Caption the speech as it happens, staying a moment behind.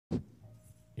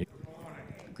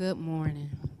Good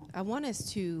morning. I want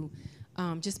us to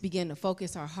just begin to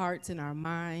focus our hearts and our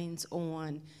minds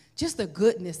on just the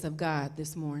goodness of God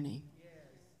this morning.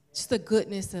 Just the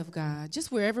goodness of God.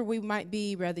 Just wherever we might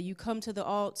be, whether you come to the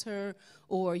altar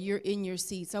or you're in your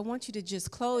seats, I want you to just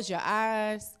close your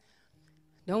eyes.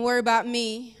 Don't worry about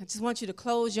me. I just want you to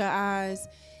close your eyes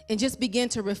and just begin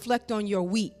to reflect on your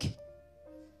week.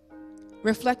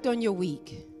 Reflect on your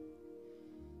week.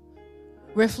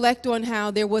 Reflect on how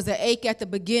there was an ache at the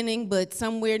beginning, but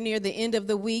somewhere near the end of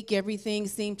the week, everything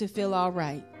seemed to feel all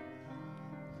right.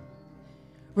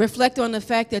 Reflect on the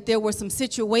fact that there were some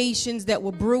situations that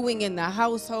were brewing in the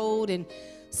household, and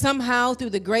somehow through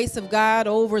the grace of God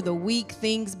over the week,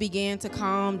 things began to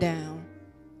calm down.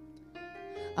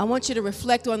 I want you to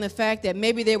reflect on the fact that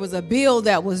maybe there was a bill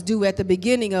that was due at the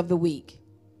beginning of the week.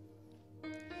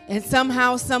 And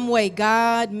somehow, some way,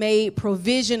 God made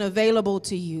provision available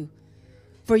to you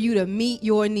for you to meet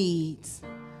your needs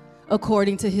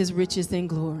according to his riches and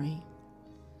glory.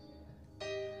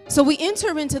 So we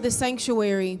enter into the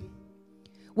sanctuary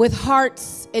with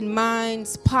hearts and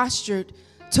minds postured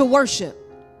to worship.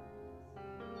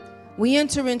 We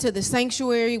enter into the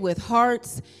sanctuary with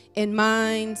hearts and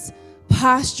minds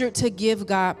postured to give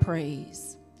God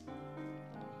praise.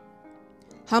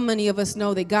 How many of us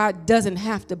know that God doesn't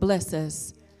have to bless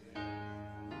us,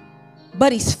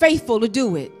 but he's faithful to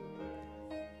do it?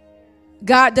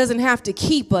 God doesn't have to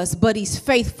keep us, but he's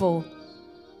faithful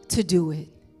to do it.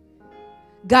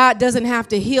 God doesn't have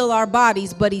to heal our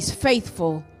bodies, but he's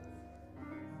faithful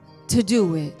to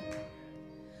do it.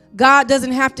 God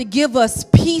doesn't have to give us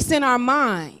peace in our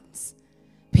minds,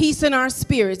 peace in our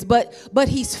spirits, but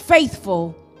he's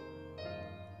faithful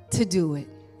to do it.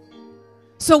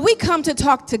 So we come to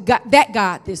talk to God, that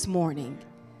God this morning,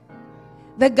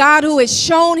 the God who has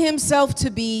shown himself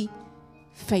to be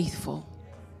faithful.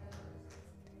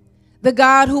 The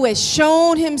God who has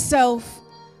shown himself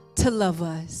to love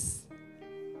us.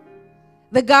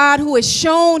 The God who has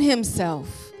shown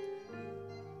himself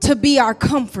to be our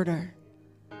comforter.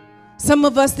 Some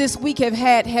of us this week have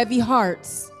had heavy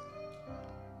hearts,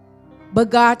 but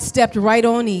God stepped right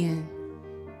on in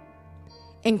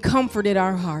and comforted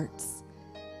our hearts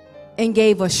and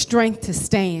gave us strength to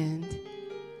stand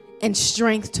and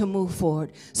strength to move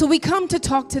forward. So we come to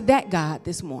talk to that God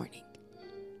this morning.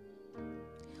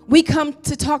 We come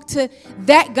to talk to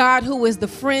that God who is the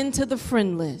friend to the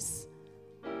friendless.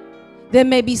 There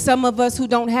may be some of us who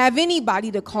don't have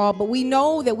anybody to call, but we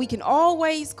know that we can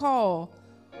always call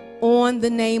on the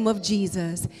name of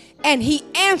Jesus. And he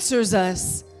answers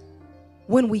us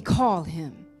when we call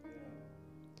him.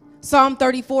 Psalm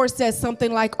 34 says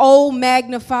something like, "Oh,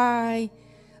 magnify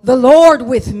the Lord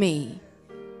with me."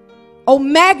 Oh,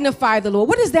 magnify the Lord.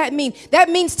 What does that mean? That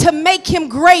means to make him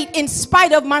great in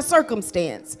spite of my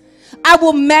circumstance. I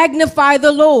will magnify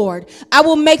the Lord. I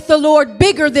will make the Lord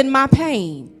bigger than my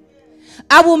pain.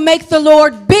 I will make the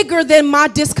Lord bigger than my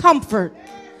discomfort.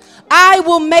 I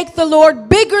will make the Lord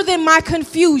bigger than my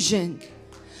confusion.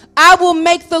 I will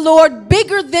make the Lord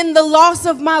bigger than the loss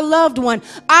of my loved one.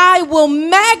 I will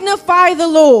magnify the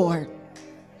Lord.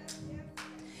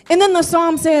 And then the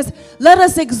psalm says, let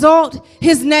us exalt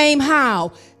his name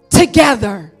how?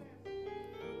 Together.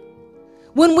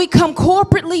 When we come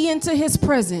corporately into his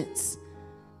presence,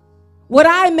 what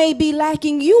I may be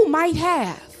lacking, you might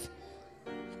have.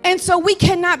 And so we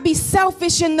cannot be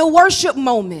selfish in the worship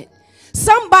moment.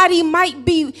 Somebody might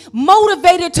be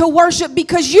motivated to worship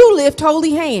because you lift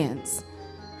holy hands.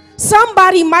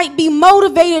 Somebody might be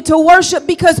motivated to worship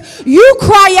because you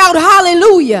cry out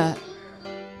hallelujah.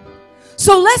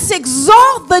 So let's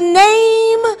exalt the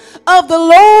name of the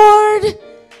Lord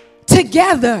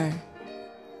together.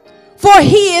 For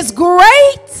he is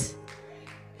great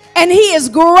and he is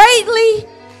greatly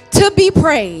to be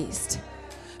praised.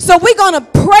 So we're going to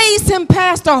praise him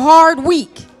past a hard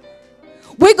week.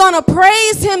 We're going to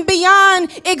praise him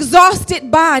beyond exhausted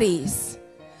bodies.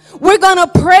 We're going to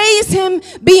praise him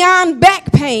beyond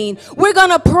back pain. We're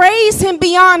going to praise him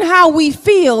beyond how we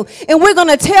feel. And we're going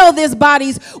to tell these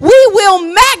bodies, we will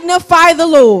magnify the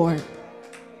Lord.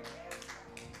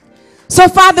 So,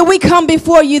 Father, we come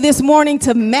before you this morning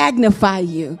to magnify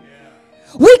you.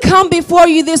 We come before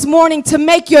you this morning to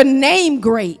make your name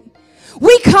great.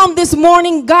 We come this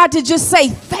morning, God, to just say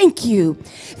thank you.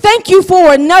 Thank you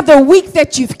for another week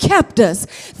that you've kept us.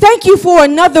 Thank you for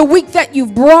another week that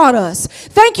you've brought us.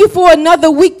 Thank you for another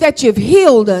week that you've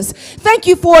healed us. Thank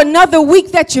you for another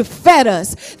week that you've fed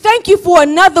us. Thank you for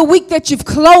another week that you've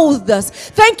clothed us.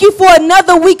 Thank you for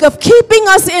another week of keeping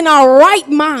us in our right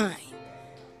mind.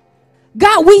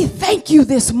 God, we thank you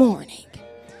this morning.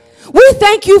 We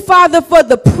thank you, Father, for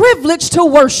the privilege to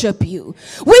worship you.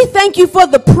 We thank you for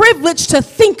the privilege to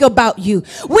think about you.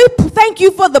 We thank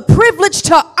you for the privilege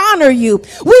to honor you.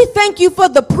 We thank you for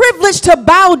the privilege to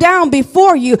bow down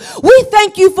before you. We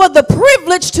thank you for the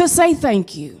privilege to say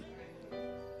thank you.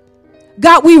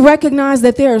 God, we recognize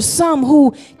that there are some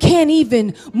who can't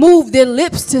even move their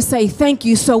lips to say thank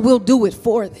you, so we'll do it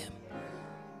for them.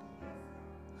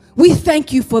 We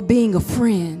thank you for being a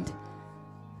friend.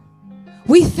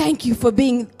 We thank you for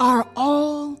being our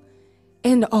all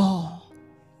and all.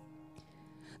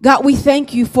 God, we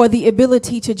thank you for the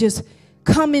ability to just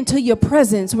come into your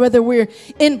presence, whether we're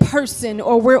in person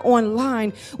or we're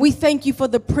online. We thank you for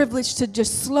the privilege to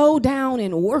just slow down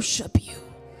and worship you.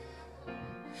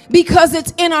 Because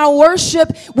it's in our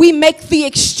worship we make the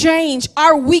exchange,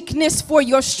 our weakness for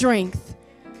your strength,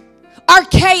 our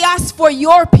chaos for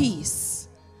your peace.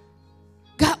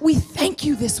 God, we thank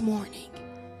you this morning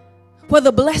for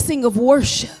the blessing of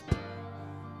worship.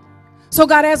 So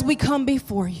God, as we come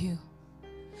before you,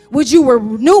 would you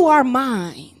renew our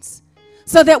minds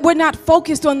so that we're not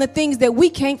focused on the things that we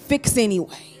can't fix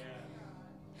anyway.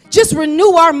 Just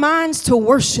renew our minds to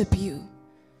worship you.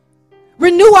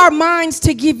 Renew our minds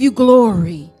to give you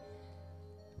glory.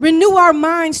 Renew our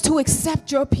minds to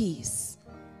accept your peace.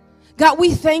 God,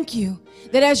 we thank you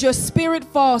that as your spirit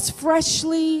falls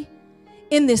freshly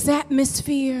in this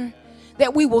atmosphere,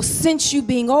 that we will sense you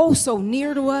being oh so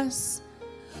near to us.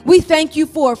 We thank you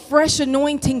for a fresh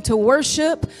anointing to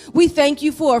worship. We thank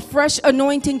you for a fresh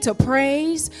anointing to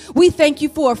praise. We thank you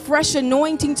for a fresh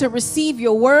anointing to receive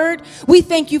your word. We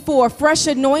thank you for a fresh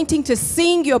anointing to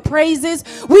sing your praises.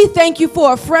 We thank you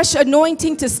for a fresh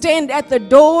anointing to stand at the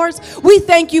doors. We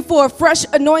thank you for a fresh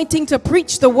anointing to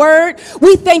preach the word.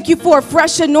 We thank you for a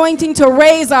fresh anointing to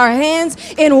raise our hands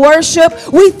in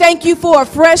worship. We thank you for a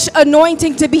fresh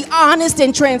anointing to be honest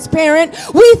and transparent.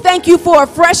 We thank you for a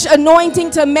fresh anointing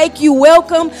to make you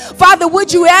welcome. Father,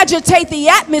 would you agitate the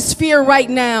atmosphere right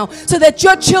now so that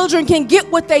your children can get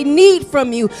what they need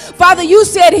from you? Father, you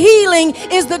said healing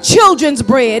is the children's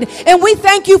bread, and we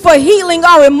thank you for healing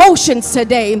our emotions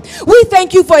today. We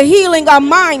thank you for healing our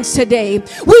minds today.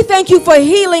 We thank you for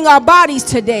healing our bodies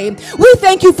today. We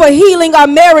thank you for healing our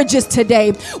marriages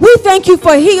today. We thank you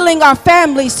for healing our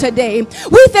families today.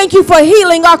 We thank you for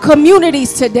healing our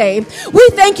communities today. We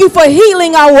thank you for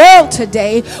healing our world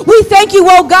today. We thank you,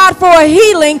 oh God, for a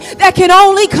healing that can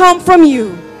only come from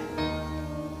you.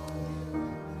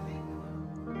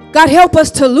 God, help us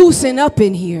to loosen up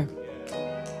in here.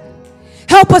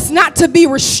 Help us not to be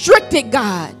restricted,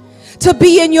 God, to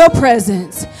be in your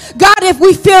presence. God, if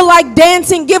we feel like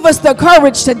dancing, give us the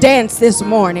courage to dance this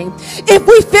morning. If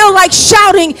we feel like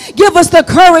shouting, give us the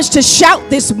courage to shout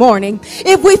this morning.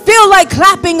 If we feel like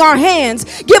clapping our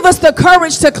hands, give us the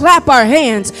courage to clap our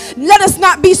hands. Let us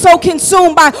not be so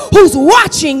consumed by who's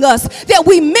watching us that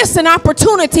we miss an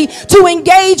opportunity to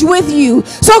engage with you.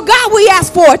 So God, we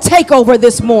ask for a takeover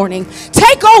this morning.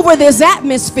 Take over this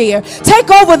atmosphere. Take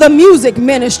over the music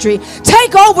ministry.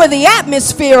 Take over the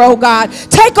atmosphere, oh God.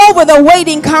 Take over the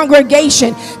waiting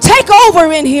congregation. Take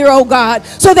over in here, oh God,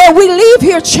 so that we leave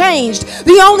here changed.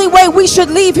 The only way we should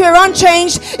leave here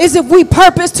unchanged is if we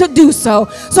purpose to do so.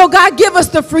 So God, give us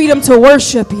the freedom to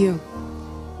worship you.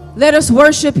 Let us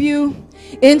worship you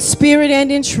in spirit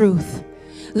and in truth.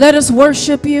 Let us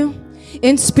worship you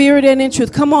in spirit and in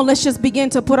truth. Come on, let's just begin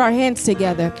to put our hands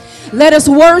together. Let us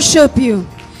worship you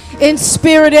in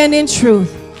spirit and in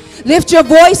truth. Lift your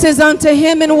voices unto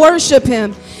him and worship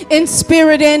him in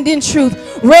spirit and in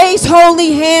truth. Raise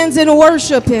holy hands and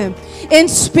worship him in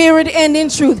spirit and in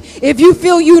truth. If you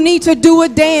feel you need to do a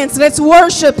dance, let's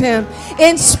worship him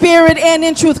in spirit and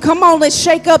in truth. Come on, let's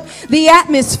shake up the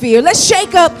atmosphere. Let's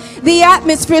shake up the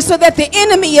atmosphere so that the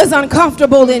enemy is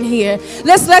uncomfortable in here.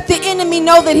 Let's let the enemy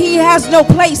know that he has no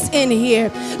place in here.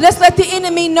 Let's let the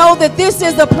enemy know that this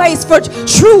is a place for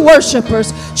true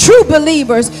worshipers, true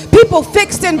believers, people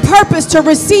fixed in purpose to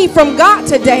receive from God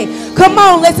today. Come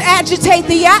on, let's agitate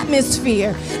the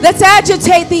atmosphere. Let's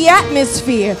agitate the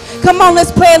atmosphere. Come on,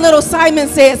 let's play a little Simon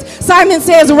Says. Simon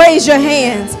says, raise your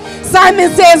hands. Simon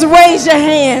says, raise your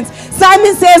hands.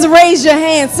 Simon says, raise your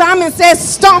hands. Simon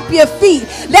says, stomp your feet.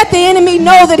 Let the enemy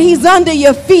know that he's under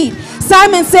your feet.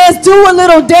 Simon says, do a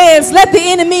little dance. Let the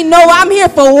enemy know I'm here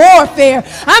for warfare.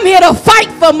 I'm here to fight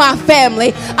for my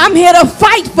family. I'm here to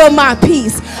fight for my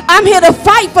peace. I'm here to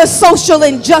fight for social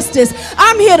injustice.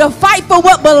 I'm here to fight for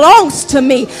what belongs to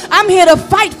me. I'm here to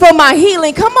fight for my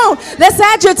healing. Come on, let's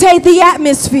agitate the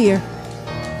atmosphere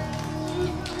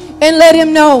and let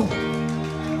him know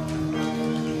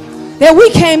that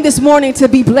we came this morning to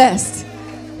be blessed.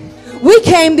 We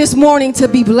came this morning to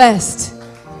be blessed.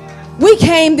 We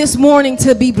came this morning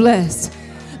to be blessed.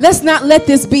 Let's not let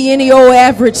this be any old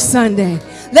average Sunday.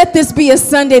 Let this be a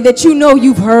Sunday that you know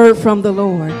you've heard from the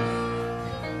Lord.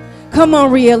 Come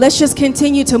on, Rhea. Let's just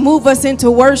continue to move us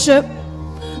into worship.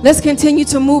 Let's continue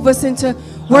to move us into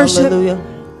worship. Hallelujah.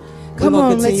 Come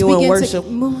on, let's begin worship.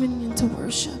 to moving into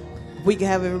worship. We can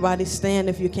have everybody stand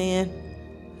if you can.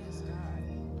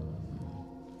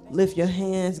 Lift your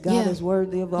hands. God is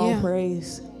worthy of all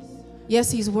praise.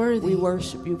 Yes, he's worthy. We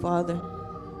worship you, Father.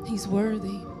 He's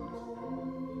worthy.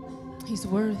 He's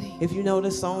worthy. If you know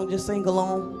this song, just sing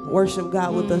along. Worship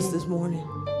God with us this morning.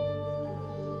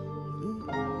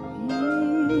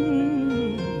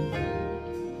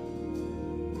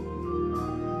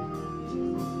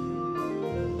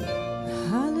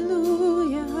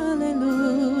 Hallelujah,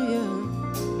 hallelujah.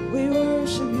 We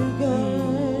worship you, God.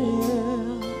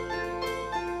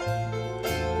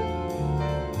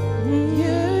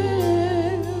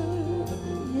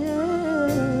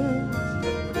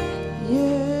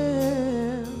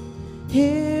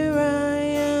 Here I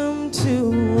am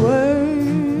to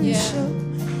worship.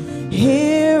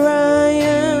 Here I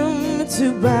am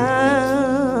to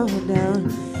bow down.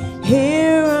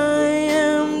 Here I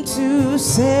am to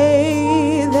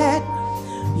say that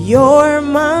you're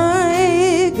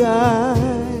my God.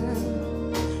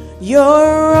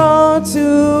 You're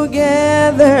altogether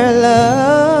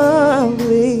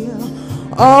lovely,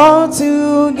 altogether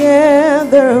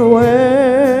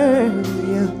worthy,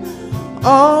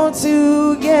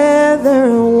 altogether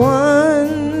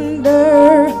wonderful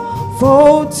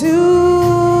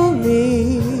to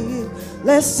me.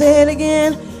 Let's say it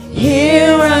again.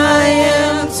 Here I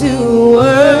am to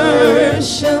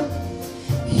worship.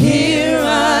 Here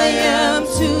I am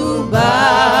to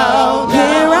bow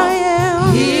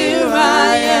down. Here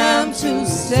I am to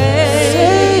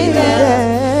say that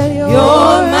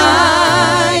you're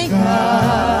my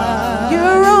God.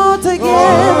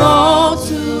 You're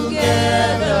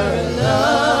altogether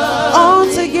love,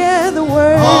 altogether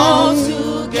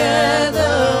worthy,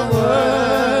 altogether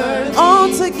worthy,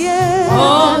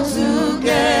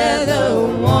 altogether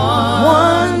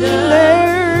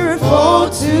wonderful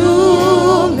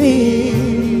to me.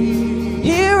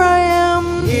 Here I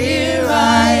am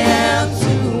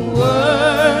to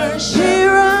worship.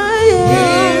 Here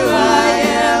I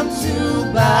am to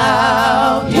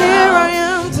bow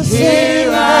down.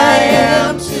 Here I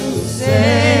am to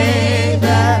say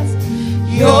that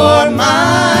you're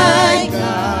my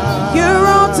God. You're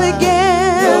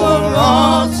altogether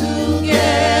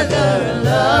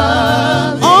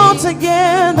love,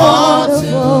 altogether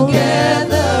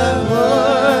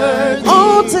worthy,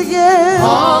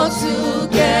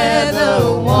 altogether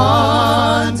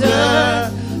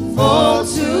wonderful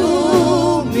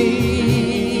to me.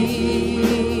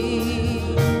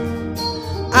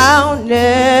 I'll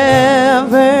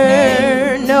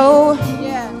never know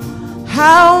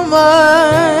how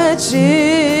much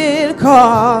it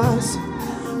costs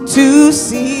to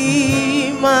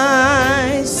see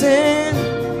my sin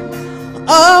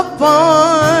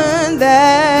upon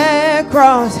that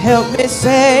cross. Help me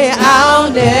say,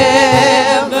 I'll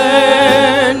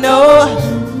never know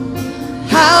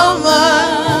how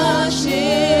much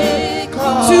it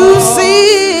costs to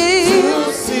see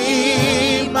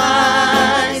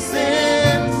my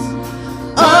sins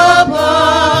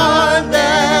upon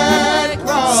that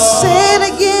cross. Say it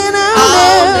again.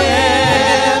 I'll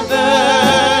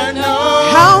never know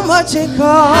how much it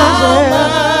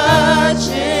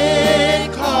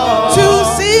costs. To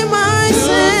see my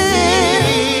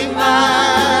sin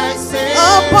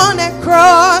upon that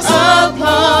cross.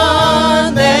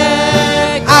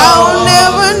 I'll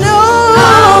never know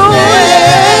how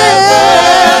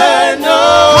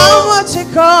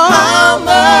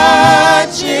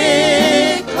much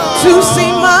it costs to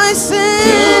see my sin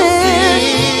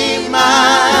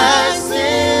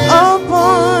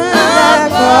upon that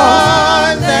cross.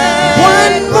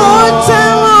 One more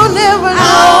time, I'll never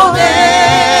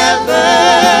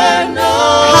know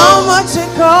how much it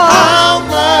costs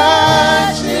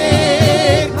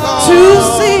to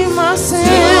see my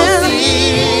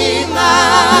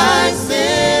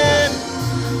sin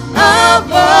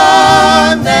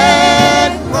upon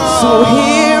that cross. So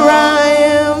here I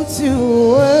am to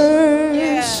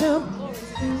worship.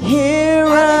 Here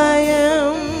I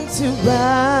am to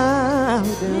bow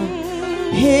down.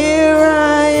 Here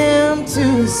I am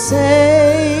to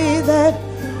say that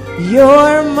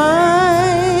you're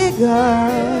my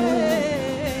God.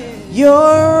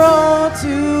 You're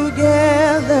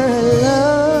altogether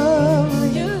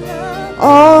lovely,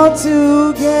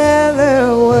 altogether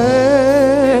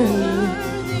worthy,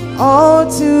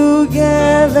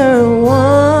 altogether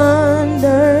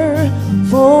wonderful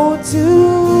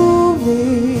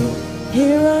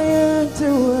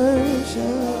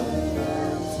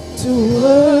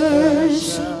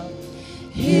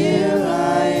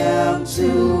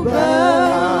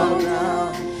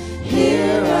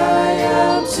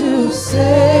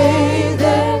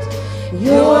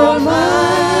You're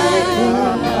my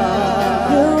God.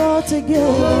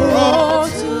 You're all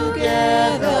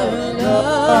together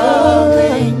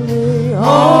loving me.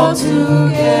 All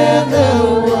together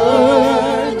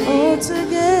worthy.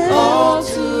 All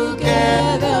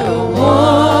together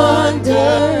wonderful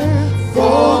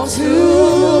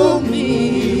to me.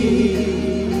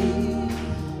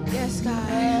 Yes,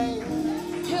 God.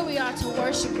 Here we are to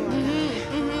worship, Lord God.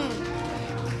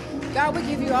 God, we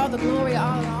give you all the glory,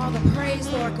 all the praise,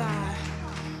 Lord God.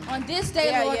 On this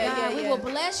day, Lord God, we will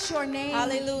bless your name.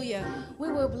 Hallelujah.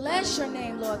 We will bless your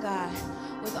name, Lord God,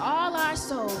 with all our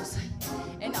souls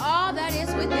and all that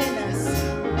is within us.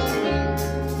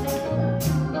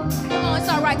 Come on, it's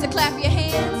all right to clap your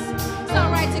hands. It's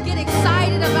all right to get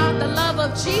excited about the love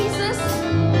of Jesus.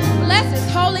 Bless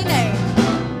his holy name.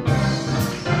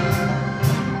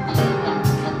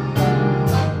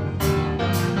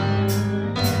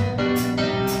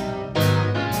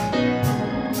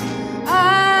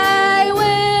 I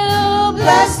will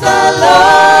bless the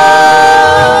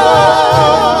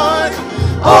Lord,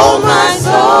 oh my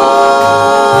soul,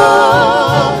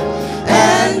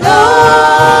 and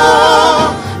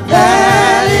all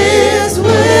that is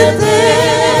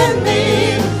within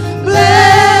me.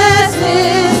 Bless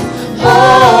his holy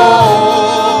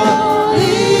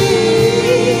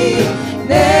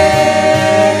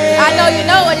name. I know you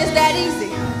know it. It's that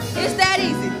easy. It's that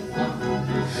easy.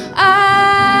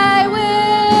 I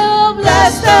will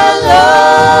bless the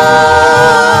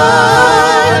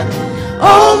Lord,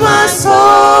 oh my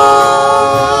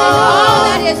soul, and all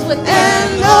that is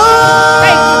within me.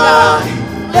 Thank you, God.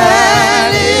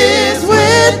 That is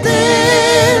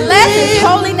within me. Bless his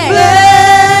holy name.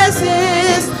 Bless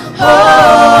his holy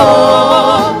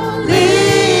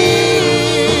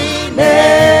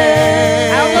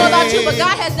name. I don't know about you, but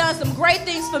God has done some great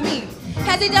things for me.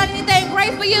 Has he done anything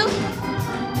great for you?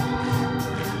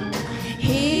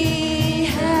 He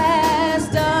has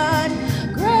done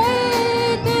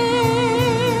great things.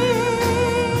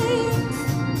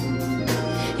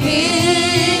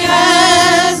 He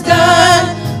has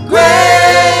done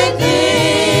great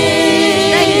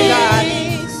things. Thank you, God.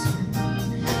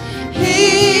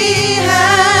 He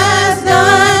has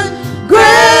done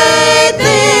great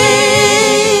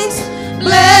things.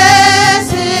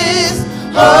 Bless his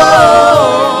holy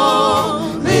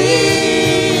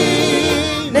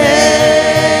name.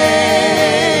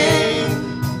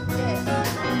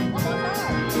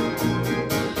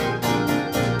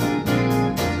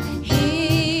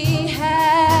 He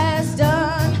has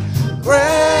done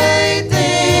great things.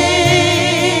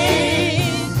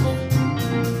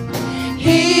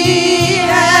 He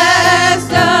has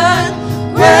done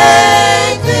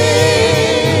great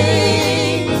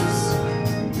things.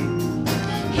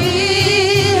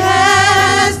 He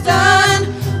has done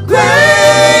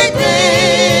great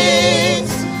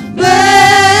things.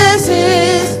 Bless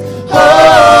his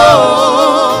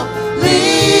holy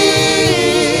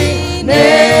name.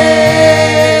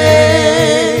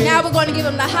 Now we're going to give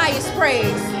him the highest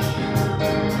praise.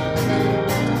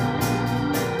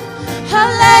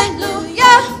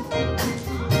 Hallelujah.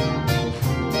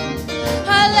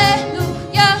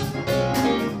 Hallelujah.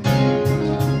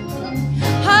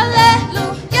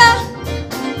 Hallelujah.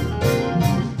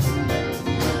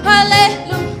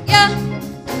 Hallelujah.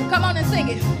 Come on and sing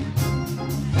it.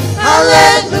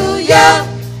 Hallelujah.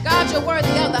 God, you're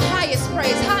worthy of the highest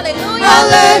praise. Hallelujah.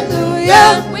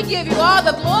 Hallelujah. We give you all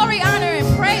the glory, honor,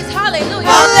 and praise. Hallelujah.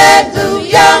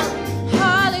 Hallelujah.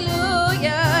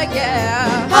 Hallelujah.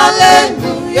 Yeah.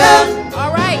 Hallelujah.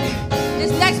 All right.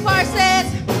 This next part says,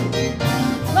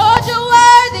 Lord, you're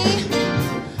worthy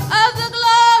of the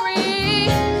glory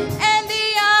and the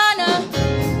honor.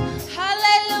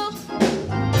 Hallelujah.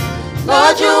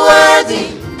 Lord, you're worthy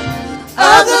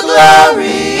of the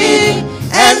glory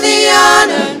and the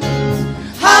honor.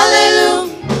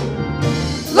 Hallelujah.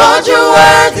 Lord, you're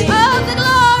worthy Of the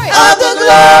glory of the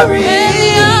glory and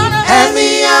the honor. and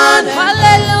the honor.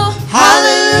 Hallelujah.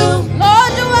 Hallelujah.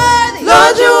 Lord, you're worthy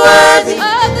Lord, you're worthy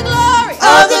of the glory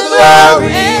of the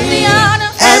glory and the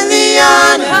honor. and the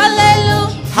honor.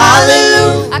 Hallelujah.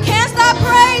 Hallelujah. I can't stop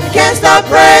praising. Can't stop I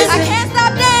praising. can't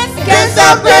stop dancing. Can't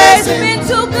stop praising. You've been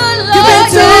too good, Lord. You've been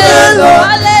too good, Lord.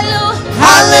 Hallelujah.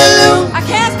 Hallelujah. I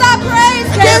can't stop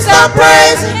praising. Can't stop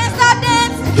praising. I can't stop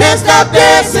dancing. Can't stop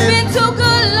dancing. You've been too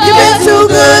good, Lord. You've been too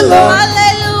good, Lord.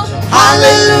 Hallelujah.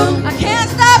 Hallelujah. I can't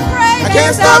stop praising. I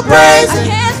can't stop praising.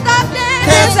 I can't stop dancing.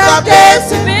 Can't stop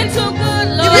dancing. You've been too good,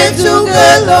 Lord. You've been too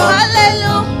good, Lord.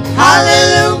 Hallelujah.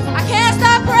 Hallelujah. I can't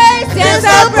stop praising. Can't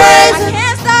stop praising. I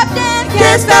can't stop dancing.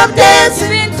 Can't stop You've dancing.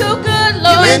 been too good,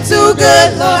 Lord. You've been too good,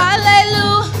 Lord.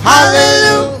 Hallelujah.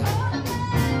 Hallelujah.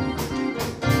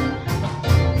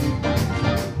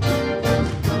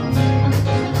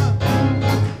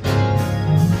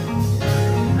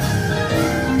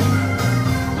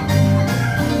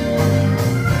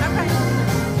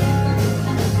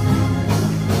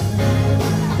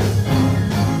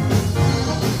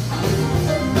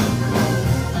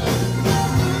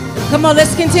 Come on,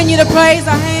 let's continue to praise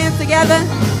our hands together.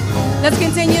 Let's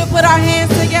continue to put our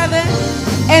hands together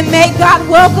and make God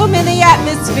welcome in the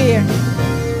atmosphere.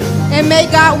 And make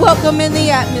God welcome in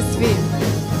the atmosphere.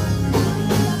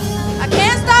 I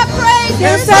can't stop praising.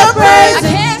 Can't stop praising.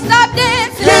 I can't stop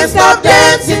dancing. Can't stop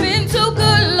dancing. You've been too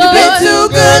good, Lord. You've been too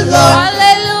good, Lord.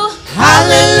 Hallelujah.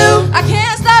 Hallelujah. I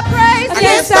can't stop praising. I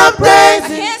can't stop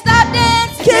praising. I can't stop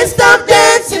dancing. Can't stop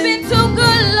dancing. You've been too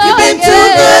good, Lord. You've been too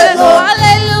good, Lord.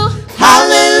 Hallelujah.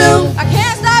 Hallelujah. I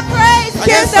can't stop praising. I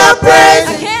can't stop I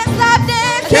praising. can't stop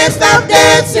dancing. Can't stop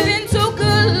dancing. You've been too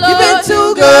good, Lord. You've been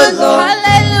too good, Lord.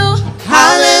 Hallelujah.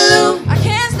 Hallelujah. I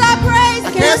can't stop praising.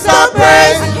 I can't stop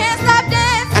praising. I can't stop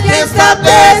dancing. I can't stop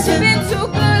dancing. You've been too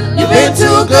good, Lord. You've been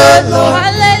too good, Lord.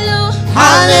 Hallelujah.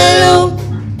 Hallelujah.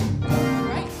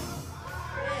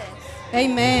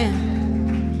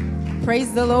 Amen.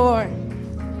 Praise the Lord.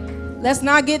 Let's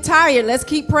not get tired. Let's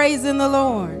keep praising the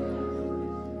Lord.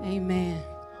 Amen.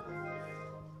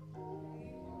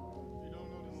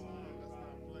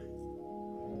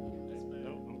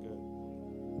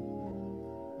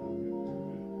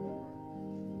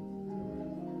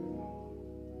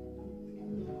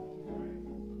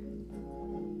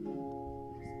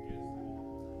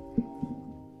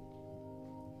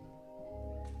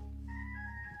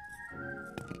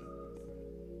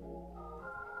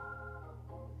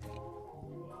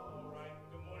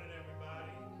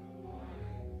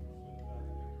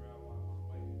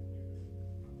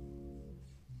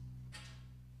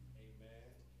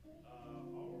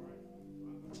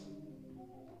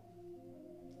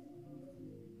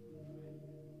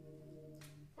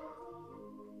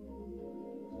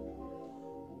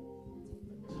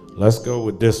 Let's go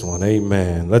with this one.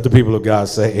 Amen. Let the people of God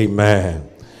say amen.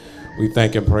 We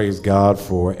thank and praise God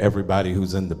for everybody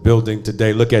who's in the building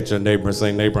today. Look at your neighbor and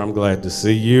say, neighbor, I'm glad to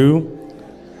see you.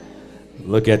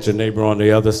 Look at your neighbor on the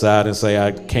other side and say,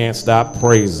 I can't stop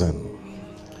praising.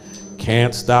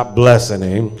 Can't stop blessing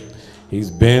him. He's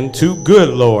been too good,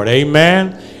 Lord.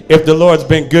 Amen. If the Lord's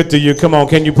been good to you, come on,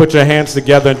 can you put your hands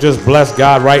together and just bless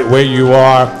God right where you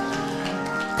are?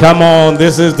 Come on,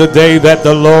 this is the day that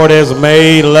the Lord has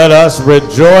made. Let us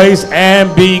rejoice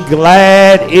and be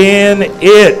glad in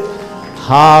it.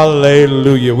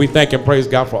 Hallelujah. We thank and praise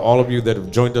God for all of you that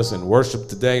have joined us in worship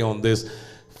today on this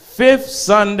 5th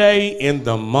Sunday in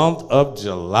the month of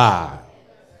July.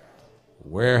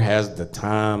 Where has the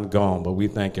time gone? But we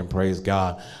thank and praise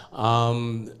God.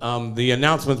 The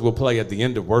announcements will play at the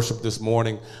end of worship this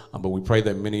morning, but we pray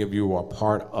that many of you are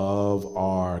part of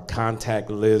our contact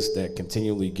list that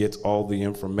continually gets all the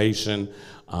information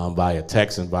via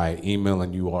text and via email,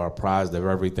 and you are apprised of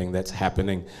everything that's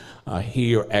happening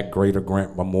here at Greater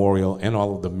Grant Memorial and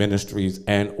all of the ministries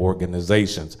and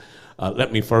organizations.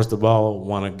 Let me first of all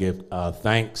want to give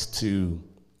thanks to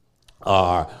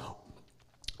our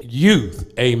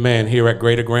youth, amen, here at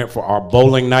Greater Grant for our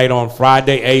bowling night on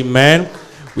Friday, amen.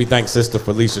 We thank Sister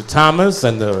Felicia Thomas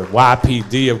and the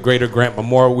YPD of Greater Grant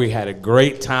Memorial. We had a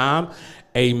great time,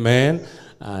 amen.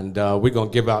 And we're going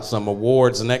to give out some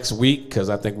awards next week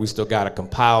because I think we still got to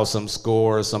compile some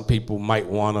scores. Some people might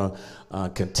want to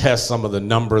contest some of the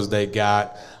numbers they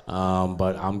got,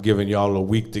 but I'm giving y'all a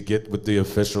week to get with the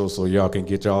officials so y'all can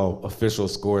get y'all official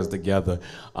scores together.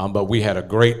 But we had a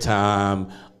great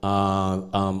time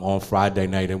on Friday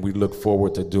night, and we look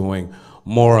forward to doing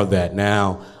more of that.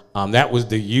 Now, that was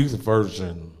the youth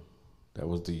version. That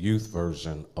was the youth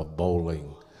version of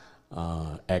bowling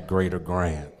at Greater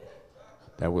Grant.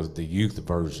 That was the youth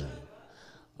version.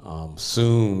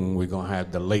 Soon we're gonna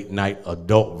have the late night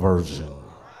adult version.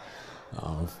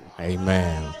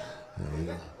 Amen.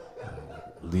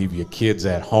 Leave your kids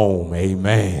at home.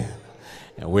 Amen.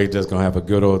 And we're just going to have a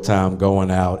good old time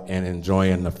going out and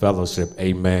enjoying the fellowship.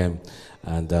 Amen.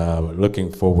 And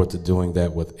looking forward to doing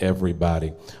that with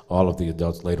everybody, all of the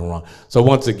adults later on. So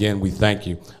once again, we thank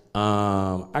you.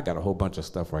 I got a whole bunch of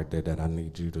stuff right there that I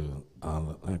need you to,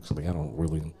 actually, I don't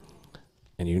really,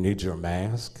 and you need your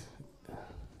mask.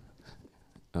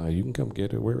 You can come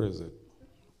get it. Where is it?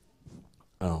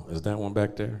 Oh, is that one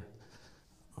back there?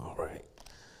 All right.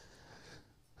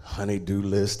 Honey-do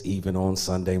list even on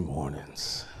Sunday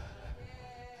mornings.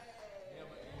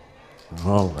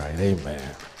 All right,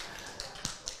 amen.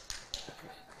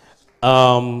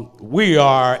 We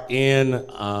are in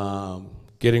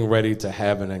getting ready to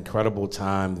have an incredible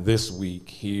time this week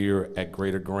here at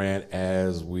Greater Grant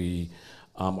as we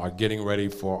are getting ready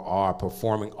for our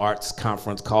performing arts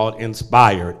conference called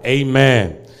Inspired.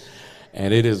 Amen.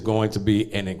 And it is going to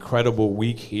be an incredible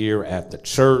week here at the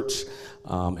church.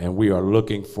 And we are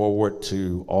looking forward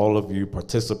to all of you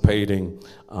participating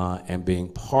and being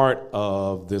part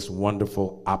of this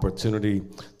wonderful opportunity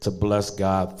to bless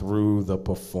God through the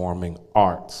performing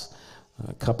arts.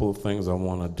 A couple of things I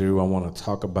want to do. I want to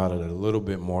talk about it a little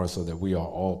bit more so that we are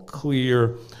all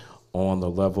clear on the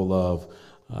level of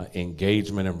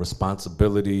engagement and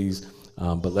responsibilities.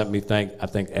 But let me I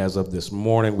think as of this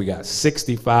morning, we got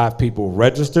 65 people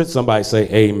registered. Somebody say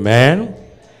amen.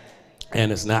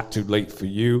 And it's not too late for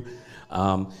you.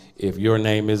 If your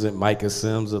name isn't Micah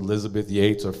Sims, Elizabeth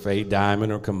Yates, or Faye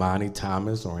Diamond, or Kamani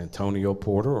Thomas, or Antonio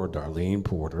Porter, or Darlene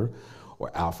Porter, or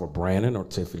Alpha Brannon, or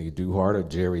Tiffany Duhart, or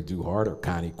Jerry Duhart, or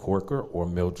Connie Corker, or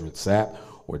Mildred Sapp,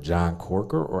 or John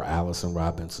Corker, or Allison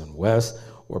Robinson West,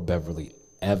 or Beverly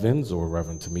Evans, or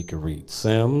Reverend Tamika Reed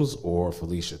Sims, or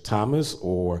Felicia Thomas,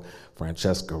 or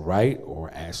Francesca Wright, or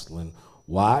Ashlyn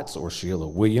Watts, or Sheila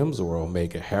Williams, or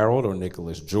Omega Harold, or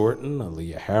Nicholas Jordan,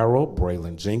 Aaliyah Harold,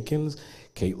 Braylon Jenkins,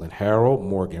 Caitlin Harold,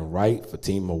 Morgan Wright,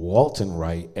 Fatima Walton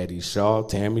Wright, Eddie Shaw,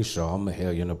 Tammy Shaw,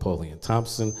 Mahalia Napoleon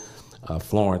Thompson,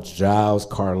 Florence Giles,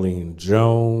 Carlene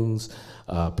Jones,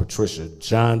 Patricia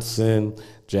Johnson,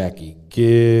 Jackie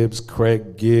Gibbs,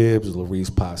 Craig Gibbs,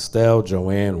 Larice Postel,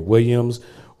 Joanne Williams,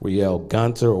 Riel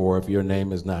Gunter, or if your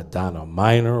name is not Donna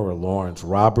Miner, or Lawrence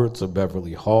Roberts, or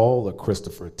Beverly Hall, or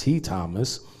Christopher T.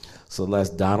 Thomas,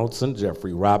 Celeste Donaldson,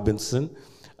 Jeffrey Robinson,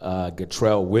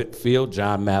 Gatrell Whitfield,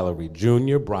 John Mallory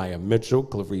Jr., Brian Mitchell,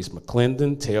 Clarice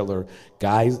McClendon, Taylor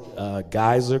Geyser,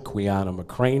 Quiana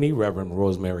McCraney, Reverend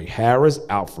Rosemary Harris,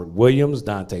 Alfred Williams,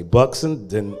 Dante Buxton,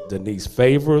 Denise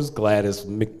Favors, Gladys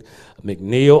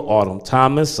McNeil, Autumn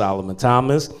Thomas, Solomon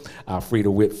Thomas,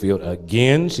 Alfreda Whitfield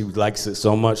again. She likes it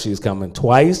so much she's coming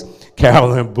twice.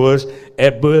 Carolyn Bush,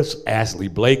 Ed Bush, Ashley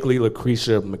Blakely,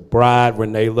 Lucretia McBride,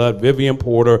 Renee Ludd, Vivian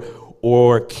Porter,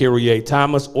 or Kyrie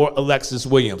Thomas, or Alexis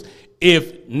Williams.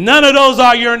 If none of those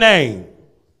are your name,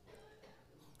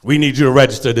 we need you to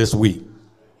register this week.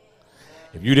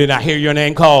 If you did not hear your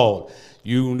name called,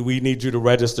 we need you to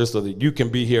register so that you can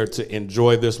be here to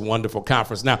enjoy this wonderful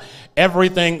conference. Now,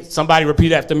 somebody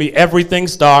repeat after me, everything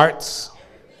starts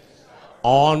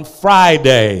on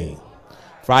Friday.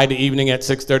 Friday evening at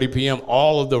 6:30 p.m.,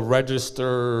 all of the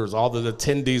registers, all of the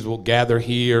attendees will gather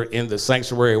here in the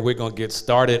sanctuary, and we're going to get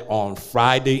started on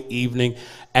Friday evening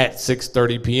at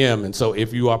 6:30 p.m. And so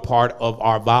if you are part of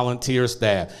our volunteer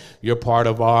staff, you're part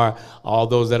of all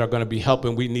those that are going to be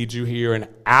helping, we need you here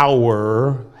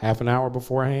half an hour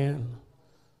beforehand.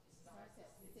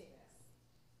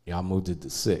 Y'all moved it to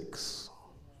 6.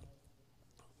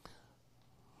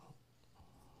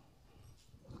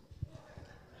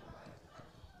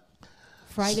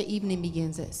 Friday evening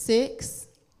begins at 6.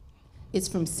 It's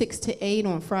from 6 to 8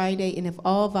 on Friday, and if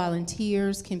all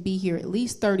volunteers can be here at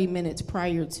least 30 minutes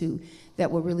prior to, that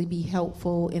will really be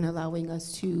helpful in allowing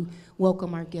us to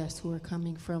welcome our guests who are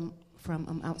coming from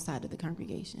outside of the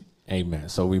congregation. Amen.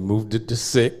 So we moved it to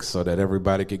 6 so that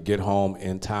everybody could get home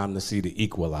in time to see The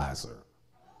Equalizer.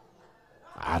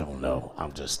 I don't know.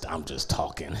 I'm just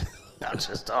talking. I'm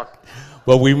just talking.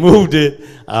 But we moved it,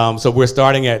 so we're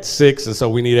starting at 6, and so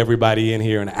we need everybody in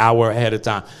here an hour ahead of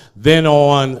time. Then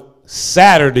on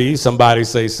Saturday, somebody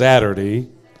say Saturday,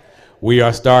 we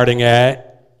are starting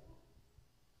at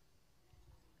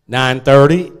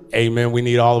 9:30. Amen. We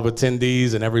need all of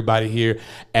attendees and everybody here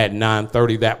at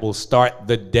 9:30. That will start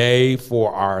the day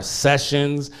for our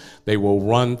sessions. They will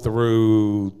run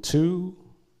through 2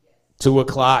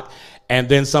 o'clock, and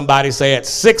then somebody say at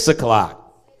 6 o'clock.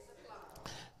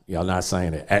 Y'all not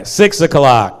saying it. At 6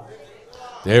 o'clock.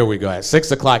 There we go. At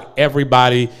 6 o'clock,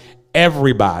 everybody,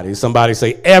 somebody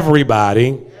say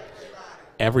everybody,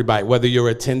 whether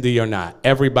you're attendee or not,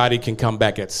 everybody can come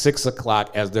back at 6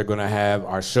 o'clock as they're going to have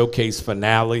our showcase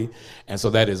finale. And so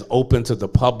that is open to the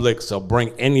public. So bring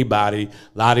anybody,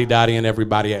 Lottie Dottie and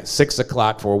everybody at 6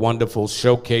 o'clock for a wonderful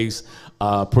showcase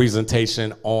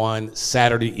presentation on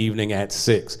Saturday evening at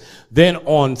 6. Then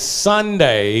on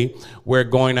Sunday, we're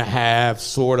going to have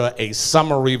sort of a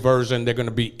summary version. They're going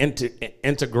to be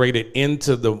integrated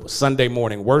into the Sunday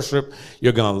morning worship.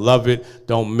 You're going to love it.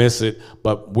 Don't miss it.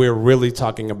 But we're really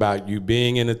talking about you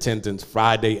being in attendance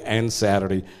Friday and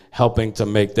Saturday, helping to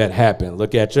make that happen.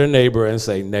 Look at your neighbor and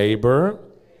say, neighbor,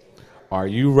 are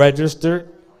you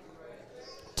registered?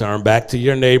 Turn back to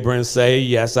your neighbor and say,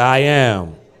 yes, I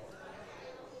am.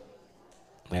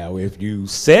 Now, if you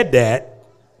said that,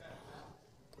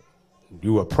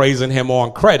 you were praising him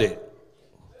on credit,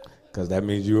 because that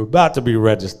means you're about to be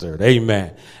registered.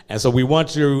 Amen. And so we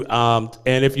want you, and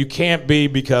if you can't be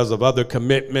because of other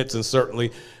commitments, and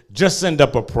certainly just send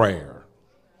up a prayer.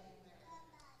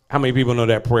 How many people know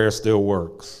that prayer still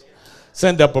works?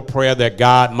 send up a prayer that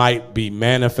God might be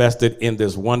manifested in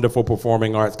this wonderful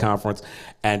performing arts conference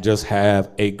and just have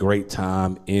a great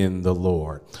time in the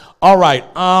Lord. All right.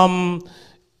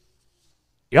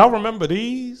 Y'all remember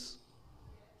these?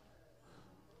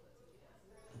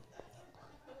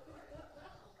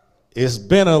 It's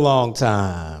been a long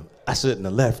time. I shouldn't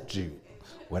have left you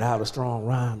without a strong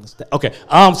rhyme. Okay.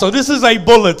 So this is a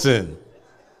bulletin.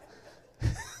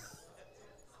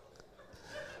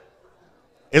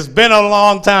 It's been a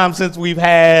long time since we've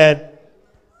had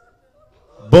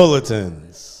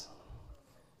bulletins.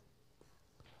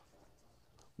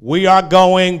 We are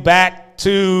going back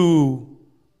to,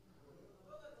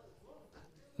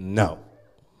 no.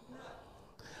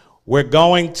 We're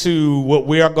going to what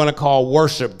we are going to call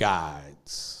worship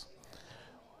guides.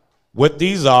 What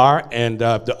these are, and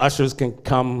the ushers can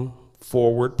come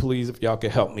forward, please, if y'all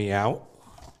can help me out.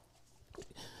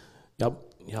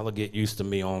 Y'all will get used to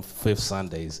me on Fifth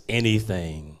Sundays.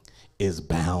 Anything is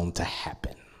bound to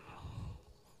happen.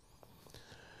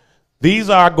 These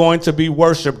are going to be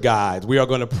worship guides. We are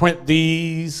going to print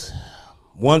these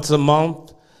once a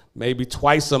month, maybe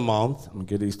twice a month. I'm going to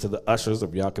give these to the ushers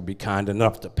if y'all could be kind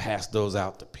enough to pass those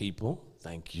out to people.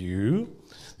 Thank you.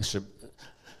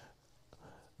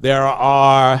 There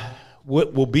are,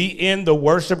 what will be in the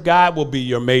worship guide will be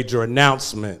your major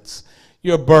announcements,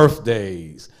 your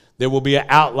birthdays. There will be an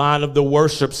outline of the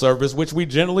worship service, which we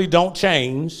generally don't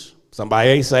change.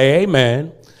 Somebody say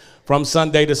amen. From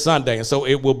Sunday to Sunday. And so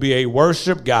it will be a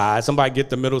worship guide. Somebody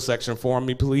get the middle section for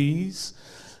me, please.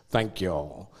 Thank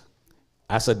y'all.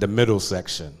 I said the middle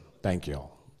section. Thank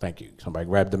y'all. Thank you. Somebody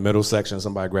grab the middle section.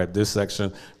 Somebody grab this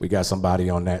section. We got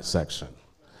somebody on that section.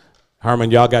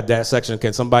 Herman, y'all got that section.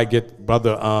 Can somebody get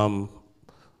Brother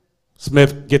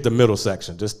Smith, get the middle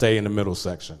section. Just stay in the middle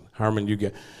section. Herman, you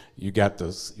got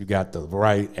the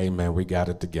right. Amen. We got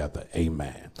it together.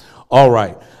 Amen. All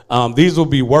right. These will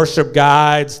be worship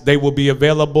guides. They will be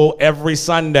available every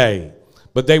Sunday.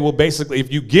 But they will basically,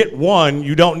 if you get one,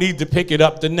 you don't need to pick it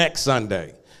up the next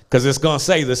Sunday because it's going to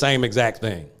say the same exact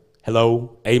thing.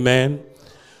 Hello? Amen?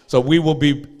 So we will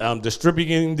be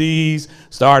distributing these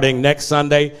starting next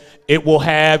Sunday. It will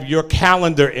have your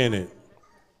calendar in it.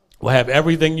 We'll have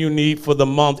everything you need for the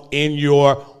month in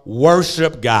your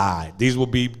worship guide. These will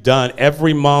be done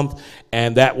every month,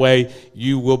 and that way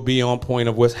you will be on point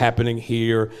of what's happening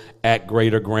here at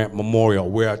Greater Grant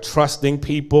Memorial. We're trusting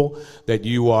people that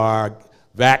you are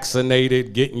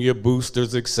vaccinated, getting your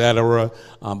boosters, etc.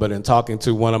 But in talking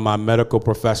to one of my medical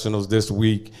professionals this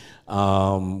week,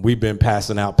 we've been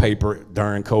passing out paper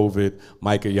during COVID.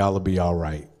 Micah, y'all will be all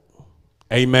right.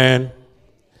 Amen.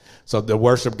 So the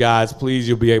worship guides, please,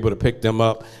 you'll be able to pick them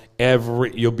up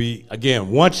again,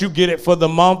 once you get it for the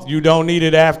month, you don't need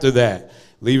it after that.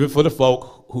 Leave it for the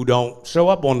folk who don't show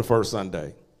up on the first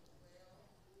Sunday.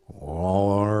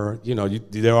 Or,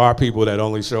 there are people that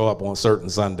only show up on certain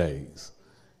Sundays.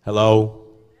 Hello?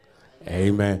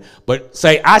 Amen. But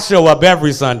say, I show up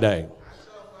every Sunday.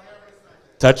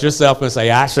 Touch yourself and say,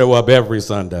 I show up every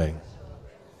Sunday.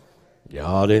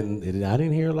 I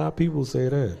didn't hear a lot of people say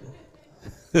that.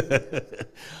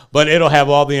 But it'll have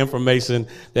all the information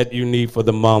that you need for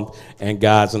the month, and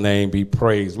God's name be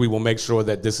praised. We will make sure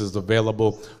that this is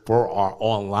available for our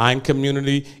online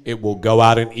community. It will go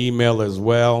out in email as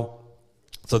well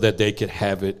so that they could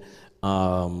have it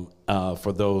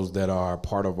for those that are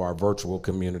part of our virtual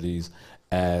communities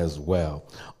as well.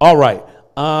 All right.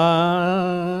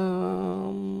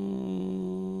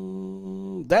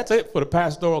 That's it for the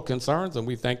pastoral concerns, and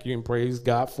we thank you and praise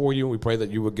God for you. We pray that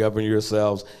you would govern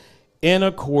yourselves in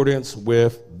accordance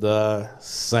with the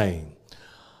same.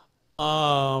 Where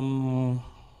do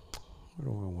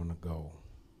I want to go?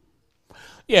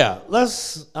 Yeah,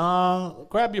 let's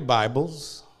grab your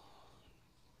Bibles.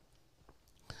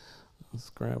 Let's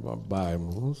grab our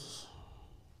Bibles.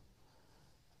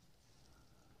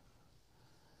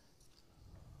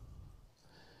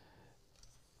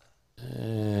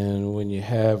 And when you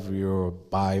have your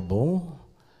Bible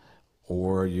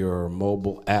or your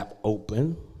mobile app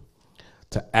open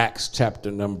to Acts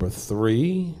chapter number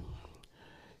 3,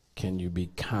 can you be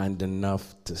kind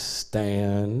enough to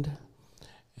stand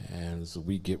as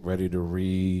we get ready to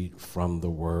read from the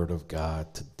Word of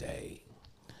God today?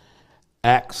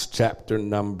 Acts chapter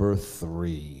number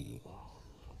 3.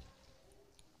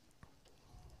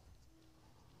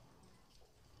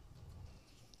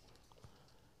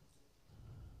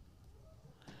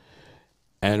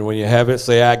 And when you have it,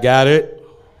 say, I got it.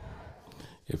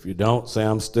 If you don't, say,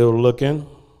 I'm still looking.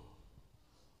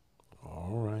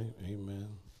 All right, amen.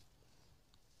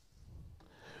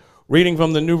 Reading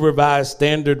from the New Revised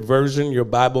Standard Version, your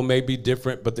Bible may be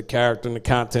different, but the character and the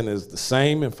content is the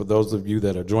same. And for those of you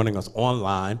that are joining us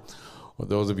online, or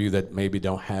those of you that maybe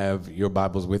don't have your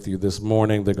Bibles with you this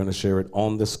morning, they're going to share it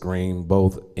on the screen,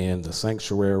 both in the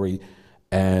sanctuary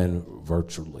and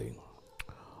virtually.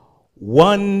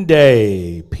 One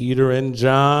day, Peter and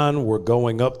John were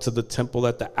going up to the temple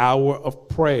at the hour of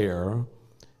prayer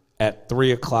at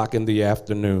 3 o'clock in the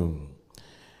afternoon.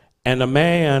 And a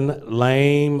man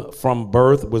lame from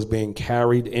birth was being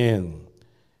carried in.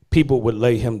 People would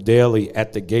lay him daily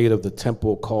at the gate of the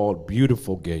temple called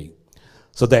Beautiful Gate,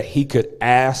 so that he could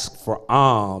ask for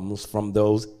alms from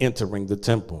those entering the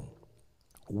temple.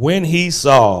 When he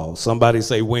saw, somebody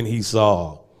say when he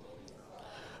saw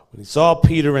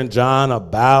Peter and John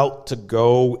about to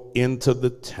go into the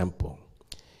temple,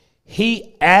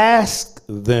 he asked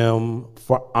them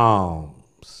for alms.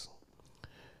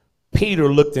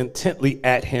 Peter looked intently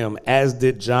at him, as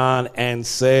did John, and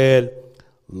said,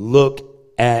 "Look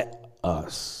at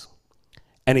us."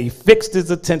 And he fixed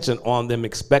his attention on them,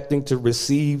 expecting to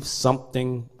receive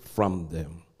something from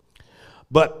them.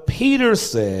 But Peter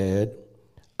said,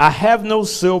 "I have no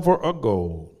silver or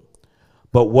gold,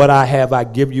 but what I have I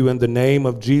give you in the name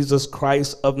of Jesus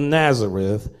Christ of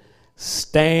Nazareth.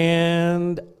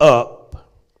 Stand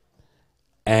up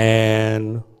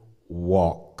and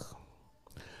walk."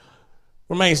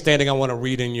 Remain standing. I want to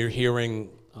read in your hearing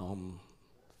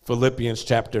Philippians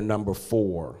chapter number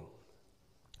 4,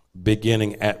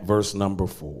 beginning at verse number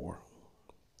 4.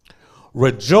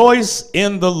 Rejoice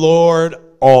in the Lord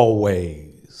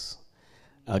always.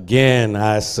 Again,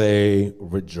 I say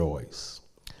rejoice.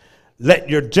 Let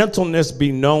your gentleness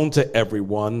be known to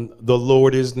everyone. The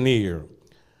Lord is near.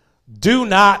 Do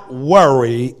not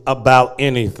worry about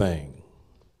anything,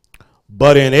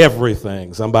 but in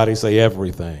everything, somebody say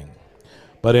everything.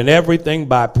 But in everything,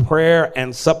 by prayer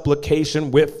and supplication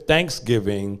with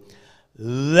thanksgiving,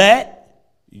 let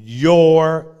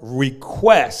your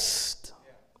request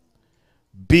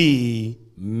be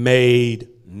made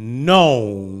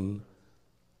known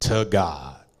to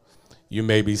God. You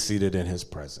may be seated in his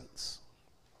presence.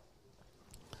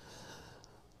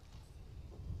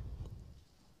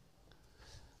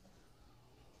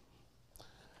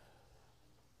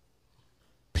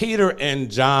 Peter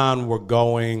and John were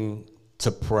going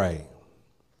to pray.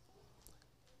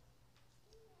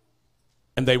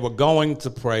 And they were going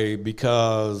to pray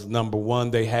because, number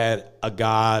one, they had a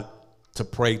God to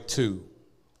pray to.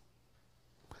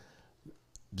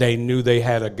 They knew they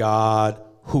had a God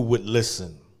who would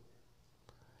listen.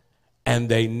 And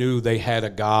they knew they had a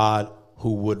God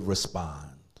who would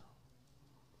respond.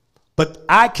 But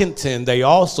I contend they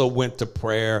also went to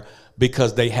prayer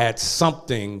because they had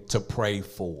something to pray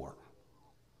for.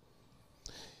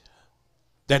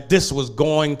 That this was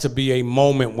going to be a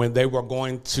moment when they were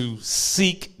going to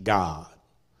seek God.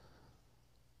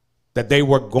 That they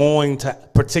were going to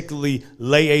particularly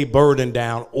lay a burden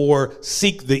down or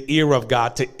seek the ear of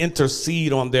God to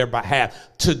intercede on their behalf,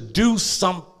 to do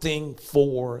something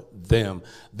for them.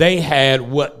 They had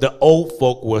what the old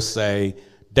folk would say,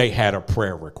 they had a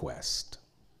prayer request.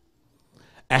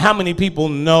 And how many people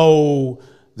know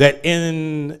that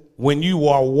when you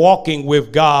are walking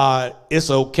with God, it's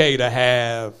okay to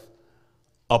have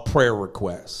a prayer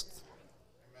request?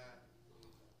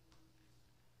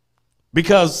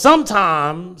 Because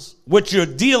sometimes what you're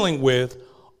dealing with,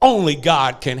 only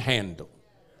God can handle.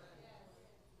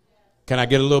 Can I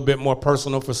get a little bit more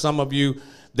personal for some of you?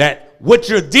 That what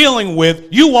you're dealing with,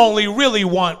 you only really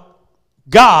want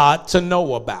God to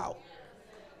know about.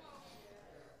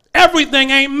 Everything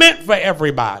ain't meant for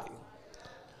everybody.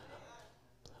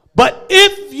 But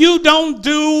if you don't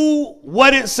do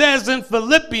what it says in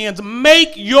Philippians,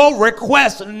 make your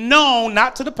request known,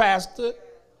 not to the pastor,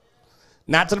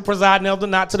 not to the presiding elder,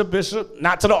 not to the bishop,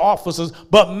 not to the officers,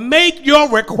 but make your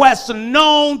request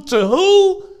known to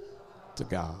who? To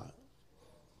God.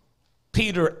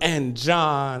 Peter and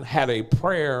John had a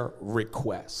prayer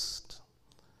request.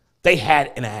 They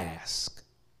had an ask.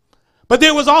 But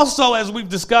there was also, as we've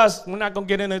discussed, we're not going to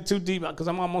get into it too deep because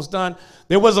I'm almost done.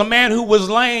 There was a man who was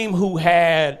lame who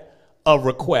had a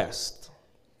request.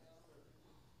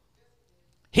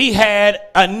 He had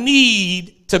a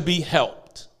need to be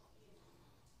helped.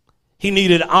 He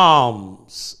needed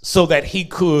alms so that he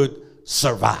could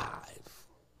survive.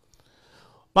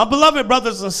 My beloved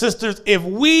brothers and sisters, if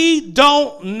we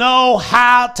don't know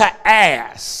how to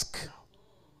ask,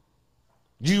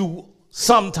 you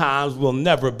sometimes will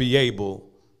never be able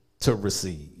to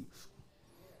receive.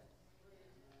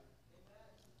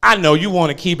 I know you want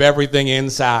to keep everything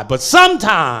inside, but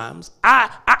sometimes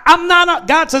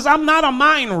God says I'm not a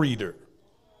mind reader.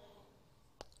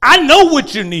 I know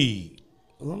what you need.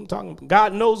 I'm talking,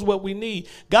 God knows what we need.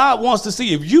 God wants to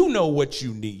see if you know what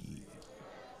you need.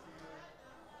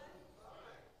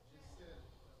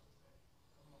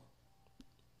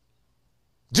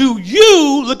 Do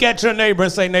you look at your neighbor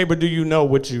and say, neighbor, do you know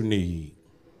what you need?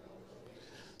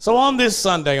 So on this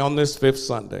Sunday, on this fifth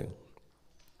Sunday,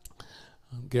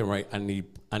 I'm getting ready.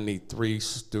 I need 3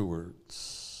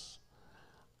 stewards.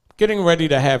 Getting ready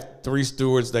to have 3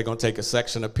 stewards. They're going to take a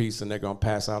section apiece and they're going to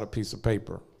pass out a piece of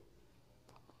paper.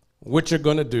 What you're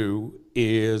going to do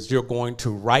is you're going to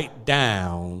write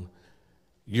down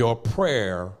your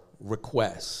prayer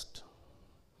request.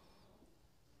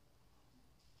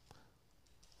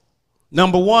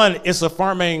 Number 1, it's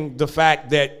affirming the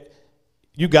fact that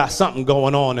you got something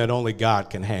going on that only God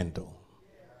can handle.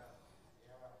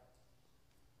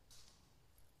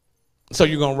 So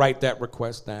you're going to write that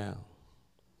request down.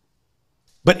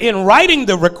 But in writing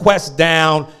the request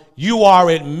down, you are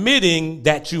admitting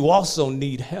that you also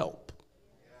need help.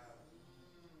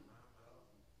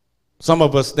 Some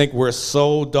of us think we're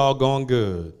so doggone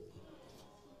good.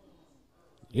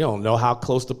 You don't know how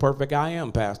close to perfect I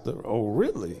am, Pastor. Oh,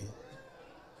 really?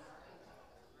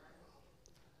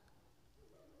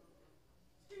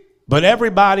 But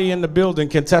everybody in the building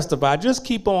can testify. Just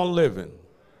keep on living.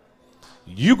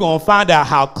 You're going to find out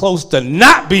how close to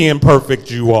not being perfect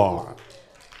you are.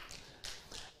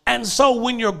 And so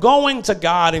when you're going to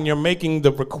God and you're making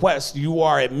the request, you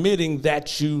are admitting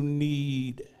that you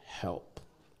need help.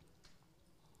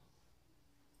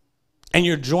 And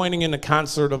you're joining in a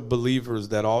concert of believers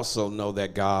that also know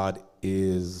that God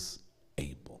is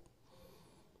able.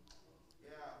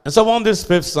 And so on this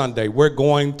fifth Sunday, we're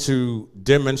going to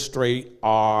demonstrate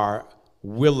our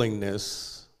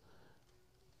willingness,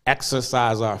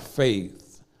 exercise our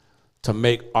faith to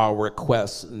make our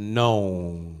requests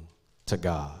known to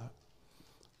God.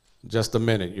 Just a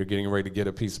minute, you're getting ready to get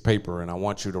a piece of paper, and I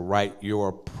want you to write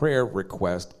your prayer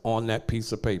request on that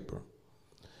piece of paper.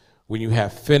 When you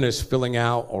have finished filling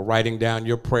out or writing down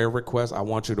your prayer request, I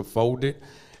want you to fold it,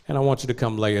 and I want you to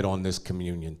come lay it on this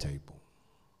communion table.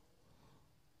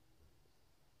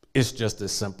 It's just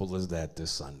as simple as that this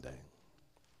Sunday.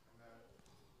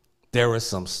 There is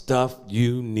some stuff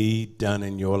you need done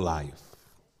in your life,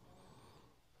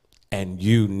 and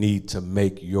you need to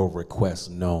make your request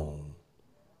known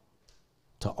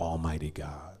to Almighty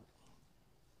God.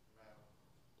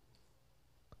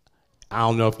 I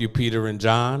don't know if you're Peter and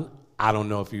John. I don't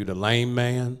know if you're the lame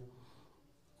man.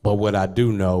 But what I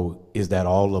do know is that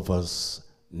all of us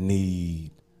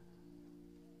need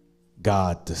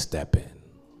God to step in.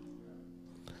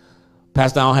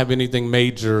 Pastor, I don't have anything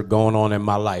major going on in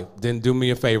my life. Then do me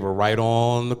a favor, write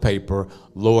on the paper,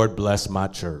 Lord bless my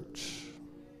church.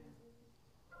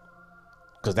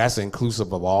 Because that's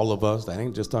inclusive of all of us. That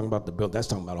ain't just talking about the building. That's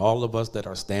talking about all of us that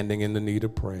are standing in the need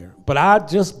of prayer. But I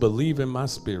just believe in my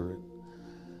spirit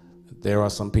that there are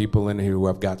some people in here who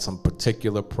have got some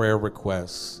particular prayer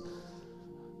requests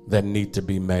that need to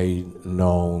be made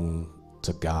known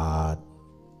to God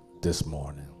this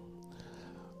morning.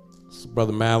 So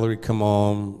Brother Mallory, come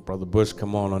on. Brother Bush,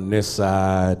 come on this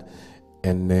side.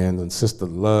 And then Sister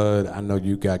Ludd, I know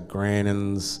you got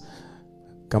grandins.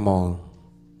 Come on.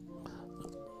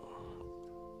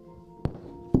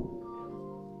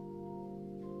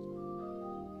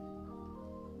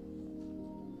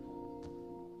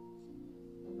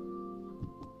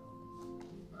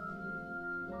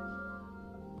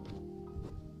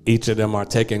 Each of them are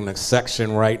taking a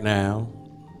section right now,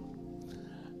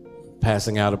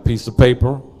 passing out a piece of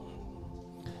paper.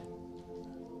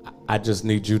 I just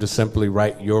need you to simply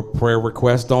write your prayer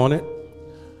request on it,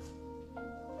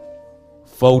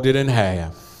 fold it in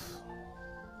half,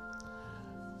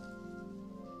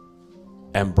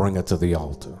 and bring it to the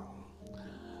altar.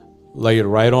 Lay it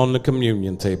right on the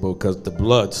communion table because the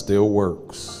blood still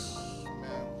works.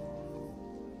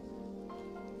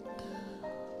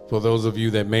 For those of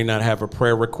you that may not have a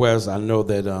prayer request, I know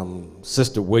that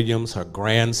Sister Williams, her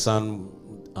grandson,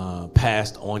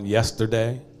 passed on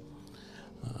yesterday.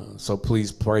 So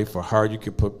please pray for her. You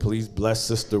could put, please bless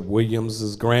Sister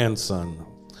Williams' grandson,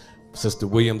 Sister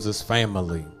Williams'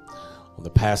 family, on the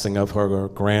passing of her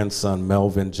grandson,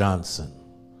 Melvin Johnson.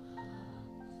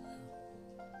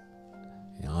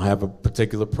 I don't have a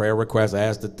particular prayer request. I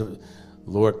ask that the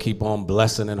Lord keep on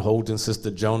blessing and holding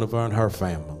Sister Jonava and her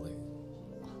family.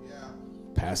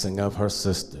 Passing of her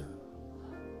sister.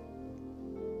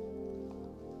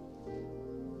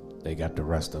 They got the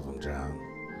rest of them, John.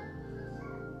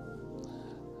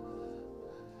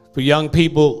 For young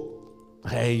people,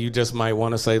 hey, you just might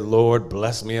want to say, Lord,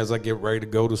 bless me as I get ready to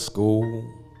go to school.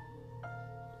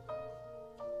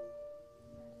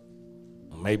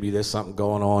 Maybe there's something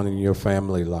going on in your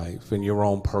family life, in your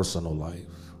own personal life.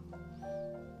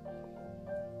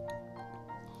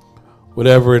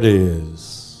 Whatever it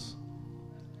is.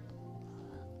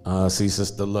 See,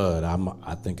 Sister Lud,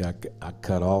 I think I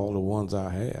cut all the ones I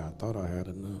had. I thought I had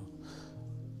enough.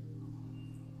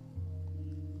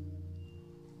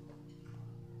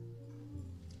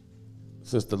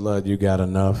 Sister Lud, you got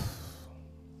enough?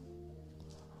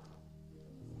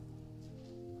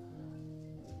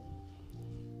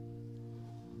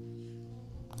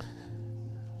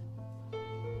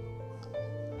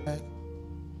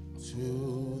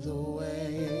 To the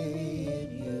way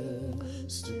it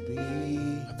used to be.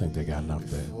 I think they got enough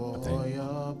there. Before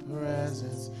your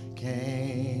presence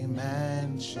came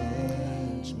and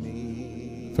changed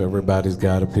me. If everybody's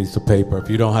got a piece of paper, if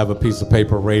you don't have a piece of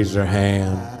paper, raise your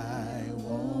hand. I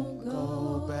won't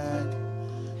go back.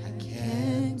 I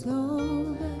can't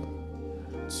go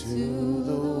back to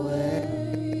the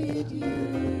way it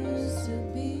used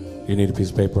to be. You need a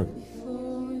piece of paper?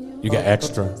 You got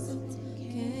extra?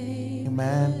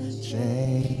 Man,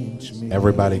 change me.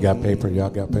 Everybody got paper? Y'all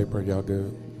got paper? Y'all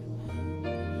good?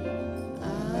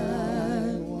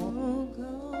 I won't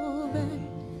go back.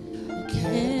 I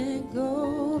can't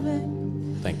go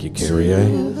back. Thank you, Carrie.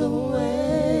 To the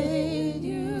way it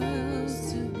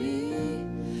used to be.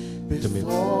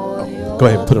 Before Go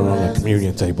ahead and put it on the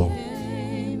communion table.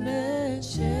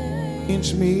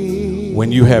 change me.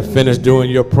 When you have finished doing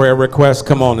your prayer request,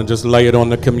 come on and just lay it on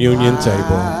the communion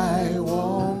table. I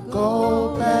won't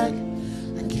go back.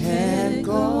 I can't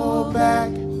go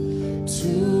back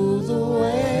to the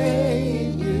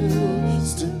way it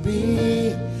used to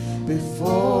be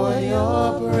before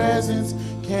your presence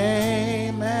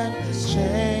came and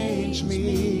changed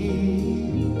me.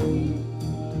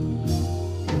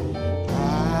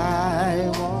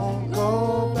 I won't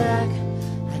go back.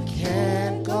 I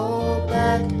can't go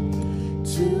back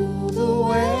to the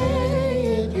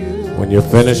way it used. When you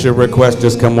finish your request,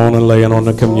 just come on and lay it on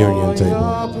the communion table.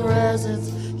 Your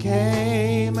presence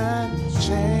came and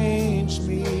changed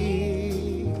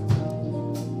me.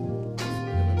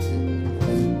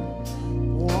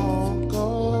 Won't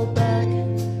go back,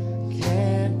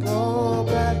 can't go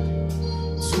back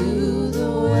to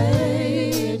the way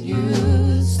it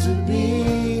used to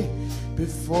be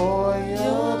before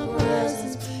your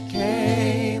presence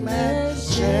came and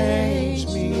changed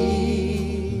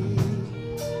me.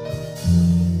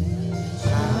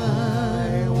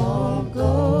 I won't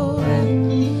go back,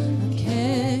 I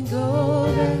can't go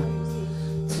back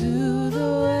to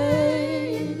the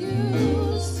way it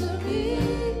used to be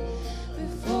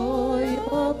before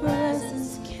your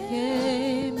presence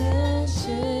came and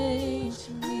changed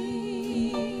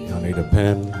me. Y'all need a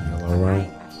pen? Y'all all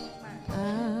right? I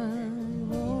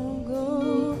won't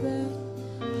go back,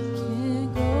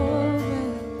 can't go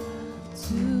back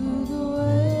to the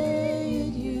way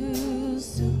it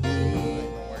used to be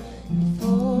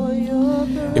before your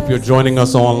If you're joining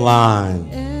us online,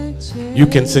 you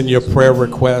can send your prayer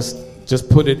request. Just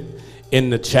put it in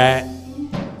the chat.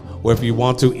 Or if you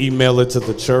want to, email it to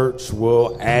the church.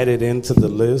 We'll add it into the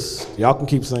list. Y'all can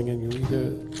keep singing. You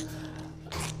good?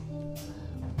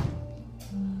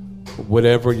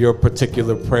 Whatever your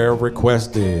particular prayer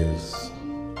request is.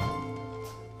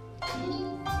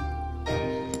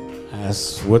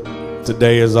 That's what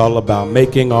today is all about.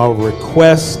 Making our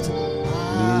request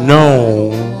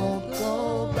known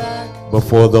go back,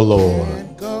 before the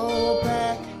Lord. go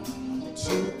back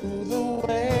to the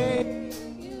way it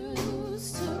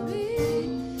used to be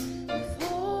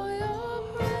before your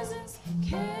presence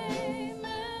came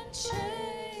and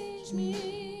changed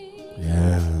me.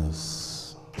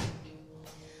 Yes.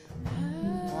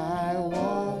 I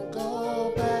won't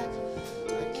go back,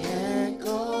 I can't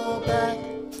go back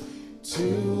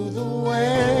to the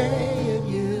way it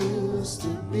used to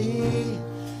be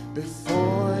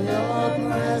before your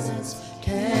presence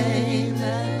came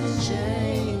and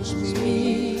changed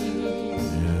me.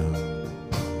 Yeah.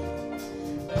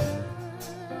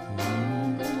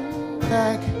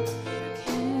 Back,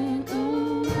 can't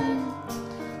go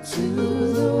back to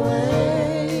the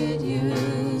way it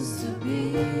used to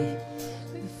be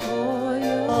before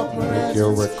your presence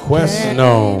Your request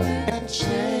known. and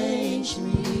change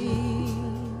me.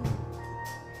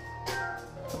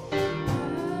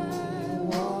 I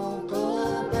won't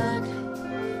go back,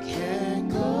 can't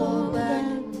go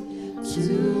back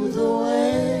to the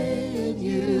way it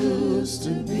used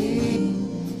to be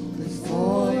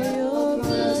before your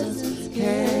presence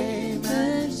came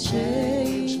and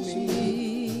changed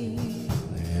me.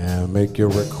 Yeah, make your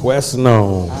request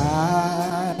known.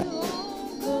 I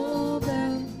won't go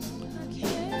back, I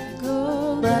can't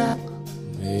go back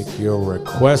Make your request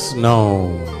request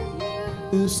known.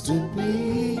 Used to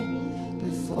be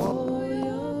before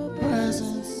your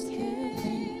presence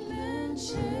came and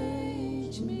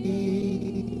changed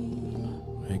me.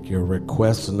 Make your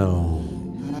request known.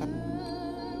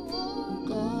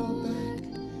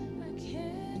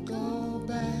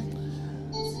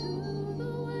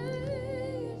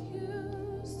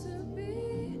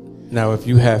 Now, if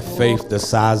you have faith the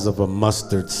size of a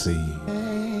mustard seed,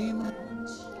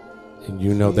 and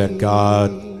you know that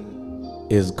God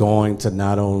is going to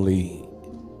not only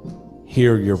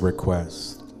hear your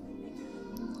request,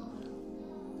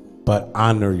 but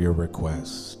honor your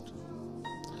request.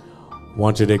 I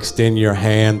want you to extend your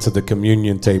hand to the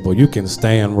communion table. You can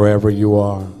stand wherever you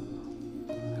are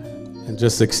and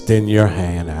just extend your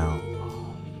hand out.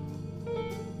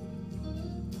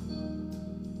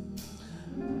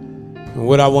 And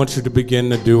what I want you to begin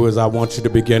to do is I want you to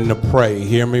begin to pray.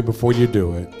 Hear me before you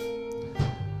do it.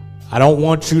 I don't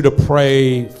want you to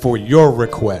pray for your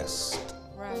request.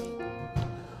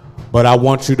 But I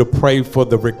want you to pray for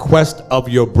the request of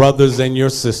your brothers and your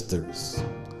sisters,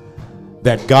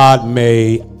 that God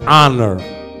may honor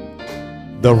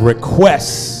the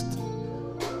request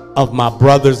of my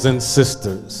brothers and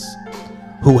sisters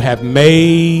who have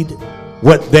made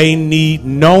what they need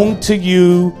known to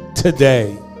you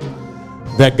today.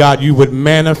 That God, you would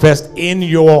manifest in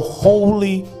your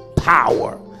holy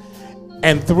power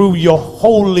and through your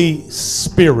Holy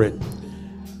Spirit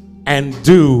and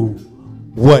do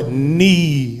what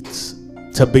needs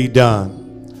to be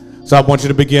done. So I want you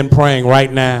to begin praying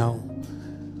right now.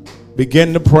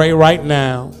 Begin to pray right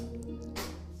now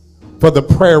for the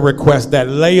prayer requests that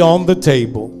lay on the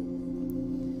table.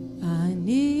 I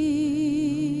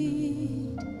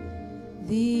need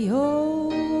thee, oh,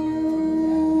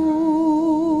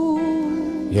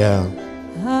 Yeah.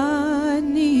 I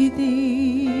need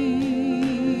thee.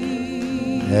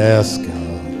 Yes, God.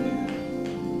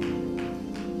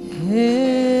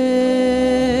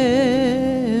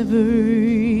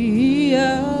 Every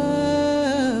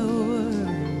hour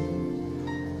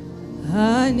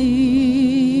I need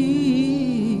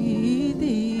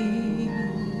thee.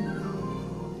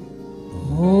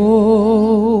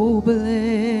 Oh, bless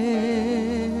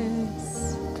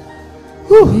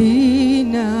me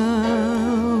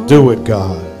now, Do it,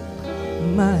 God.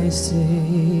 my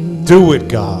Savior. Do it,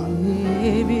 God.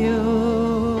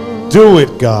 Do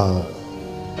it, God.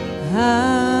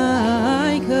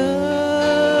 I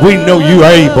come. We know you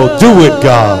are able. Do it,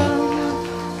 God.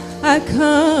 I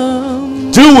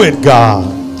come Do it, God.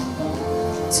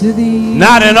 to thee.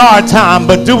 Not in our time,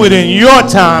 but do it in your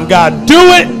time, God. Do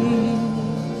it.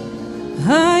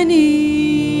 I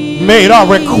need Made our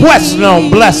request known.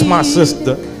 Bless my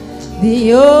sister.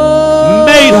 thee, oh,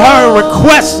 Made her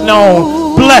request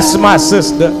known. Bless my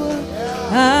sister.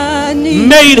 I need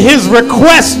Made his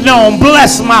request known.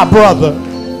 Bless my brother.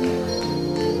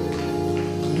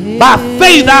 By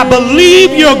faith, I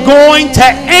believe you're going to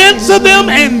answer them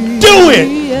and do it.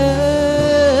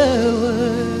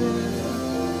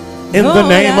 In the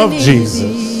name of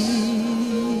Jesus.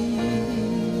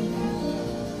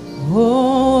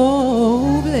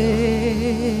 Oh,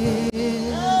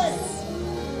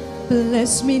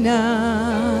 bless me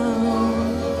now.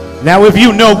 Now, if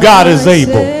you know God is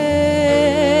able,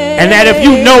 and that if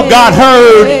you know God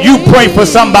heard you pray for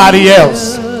somebody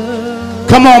else,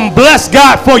 come on, bless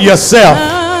God for yourself.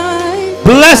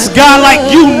 Bless God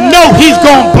like you know he's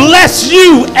going to bless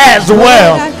you as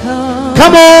well.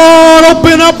 Come on,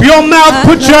 open up your mouth,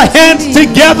 put your hands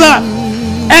together,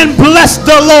 and bless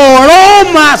the Lord.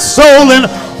 Oh, my soul and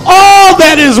all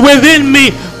that is within me,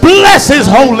 bless his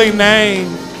holy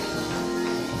name.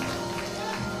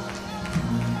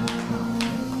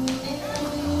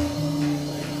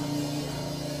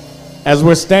 As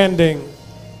we're standing,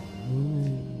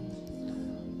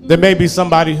 there may be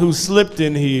somebody who slipped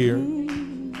in here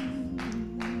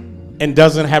and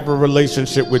doesn't have a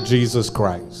relationship with Jesus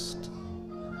Christ.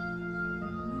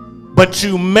 But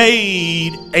you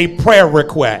made a prayer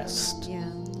request,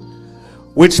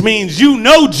 which means you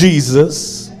know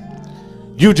Jesus,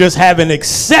 you just haven't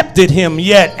accepted him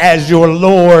yet as your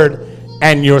Lord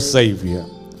and your Savior.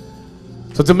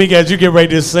 So Tamika, as you get ready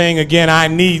to sing again, I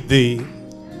need thee.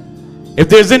 If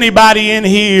there's anybody in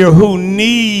here who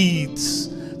needs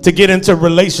to get into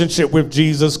relationship with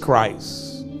Jesus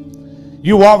Christ,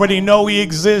 you already know he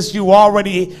exists. You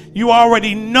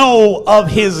already know of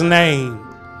his name.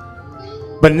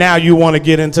 But now you want to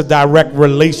get into direct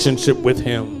relationship with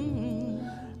him.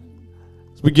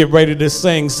 As we get ready to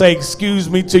sing, say excuse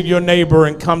me to your neighbor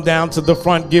and come down to the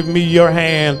front. Give me your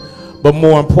hand, but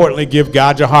more importantly, give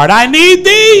God your heart. I need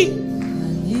thee.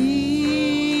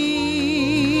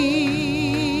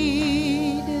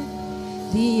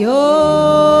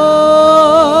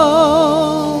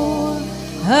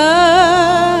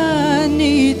 I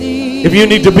need thee. If you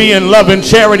need to be in love and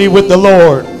charity with the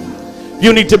Lord,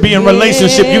 you need to be in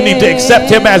relationship, you need to accept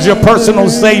him as your personal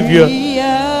Savior.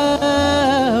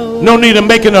 No need of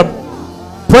making a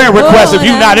prayer request if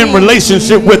you're not in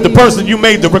relationship with the person you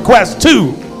made the request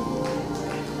to.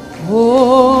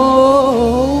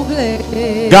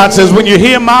 God says, when you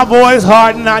hear my voice,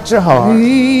 harden not your heart.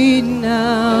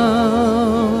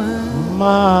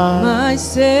 My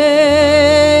Savior,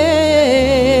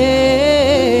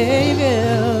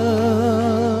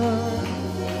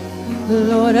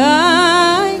 Lord,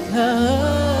 I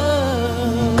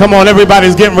come. Come on,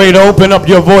 everybody's getting ready to open up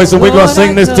your voice, and we're going to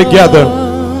sing this together.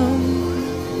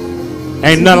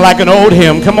 Ain't nothing like an old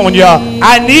hymn. Come on, y'all.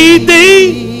 I need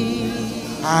thee.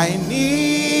 I need.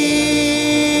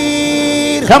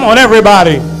 Come on,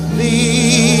 everybody.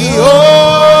 Thee.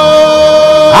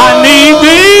 Oh, I need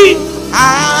thee.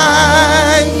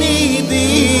 I need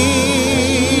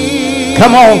thee.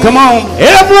 Come on, come on.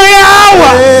 Every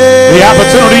hour. The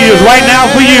opportunity is right now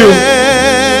for you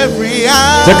Every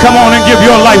hour. to come on and give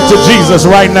your life to Jesus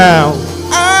right now.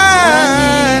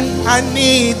 I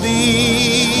need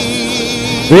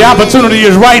thee. The opportunity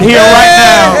is right here, right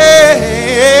now.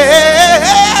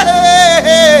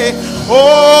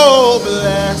 Oh,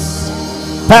 bless.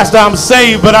 Pastor, I'm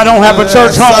saved, but I don't have a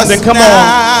church home. Then come on.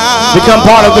 Become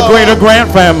part of the greater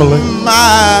Grant family.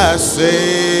 My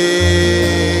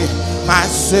Savior.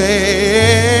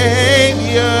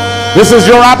 This is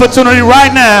your opportunity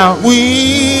right now.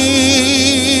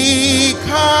 We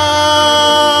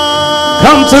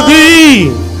Come to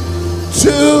thee.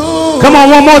 Come on,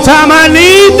 one more time. I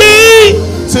need thee.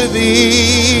 To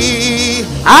thee.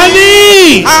 I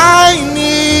need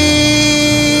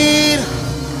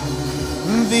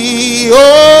thee.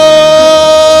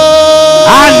 Oh,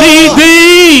 I need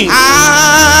thee.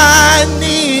 I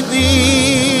need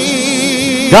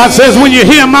thee. God says, when you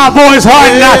hear my voice,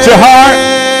 harden not your heart.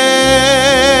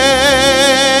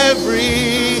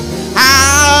 Every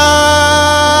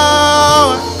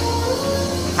hour.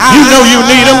 You know you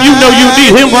need him. You know you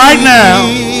need him right now.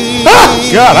 Ah,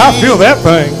 God, I feel that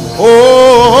thing.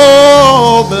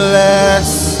 Oh,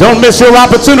 bless. Don't miss your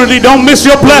opportunity. Don't miss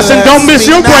your blessing. Don't miss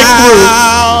your breakthrough.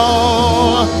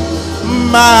 Now,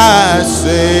 my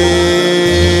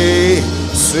Savior.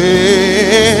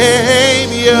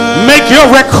 Make your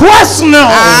request known.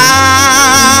 I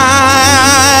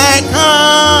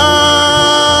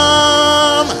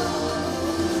come.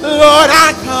 Lord,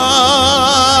 I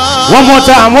come. One more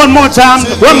time. One more time.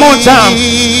 One more time.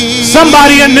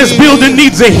 Somebody in this building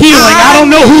needs a healing. I don't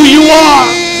know who you are,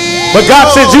 but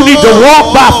God says you need to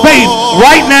walk by faith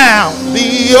right now.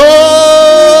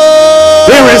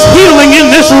 There is healing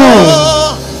in this room.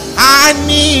 I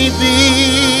need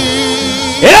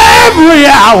thee. Every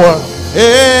hour.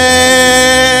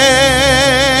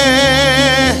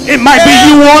 It might be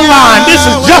you online. This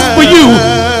is just for you,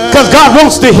 because God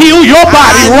wants to heal your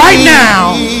body right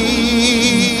now.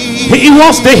 He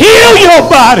wants to heal your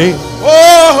body.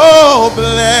 Oh,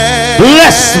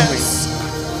 bless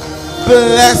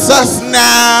us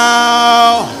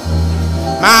now,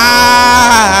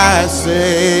 my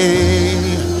Savior.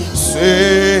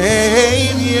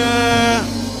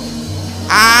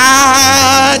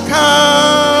 I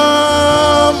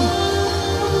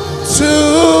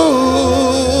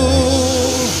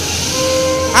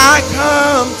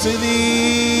come to thee.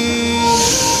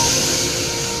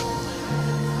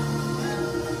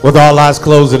 With all eyes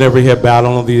closed and every head bowed,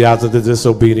 only the eyes of the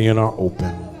disobedient are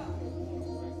open.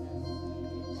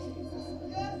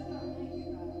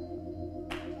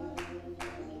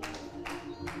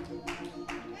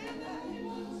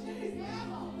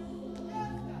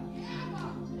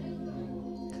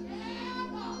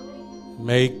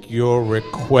 Make your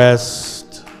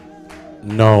request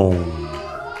known.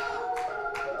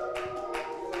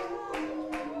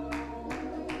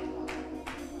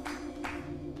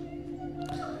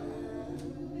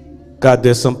 God,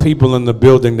 there's some people in the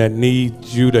building that need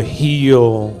you to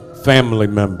heal family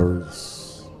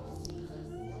members.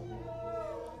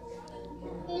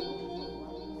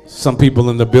 Some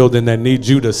people in the building that need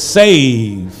you to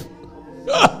save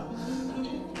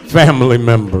family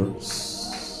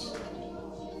members.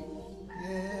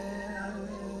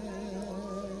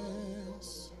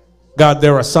 God,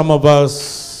 there are some of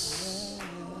us,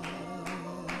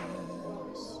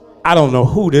 I don't know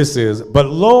who this is, but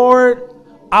Lord,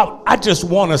 I just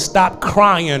want to stop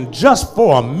crying just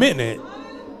for a minute.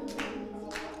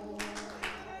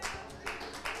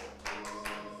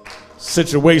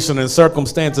 Situation and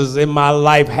circumstances in my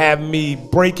life have me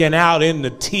breaking out into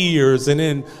tears and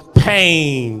in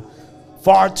pain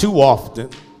far too often.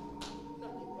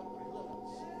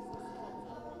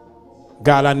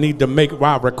 God, I need to make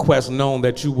my request known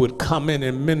that you would come in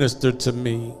and minister to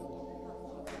me.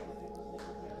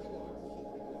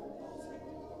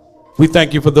 We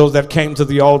thank you for those that came to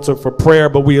the altar for prayer,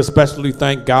 but we especially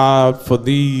thank God for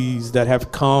these that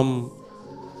have come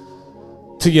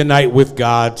to unite with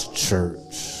God's church.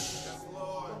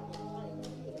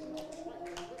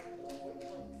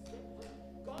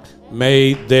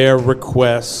 Made their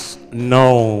requests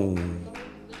known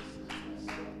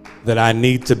that I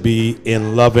need to be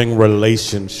in loving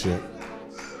relationship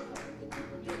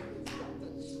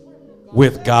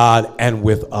with God and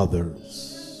with others.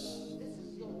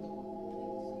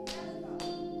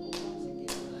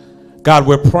 God,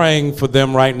 we're praying for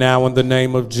them right now in the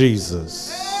name of Jesus.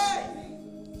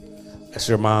 That's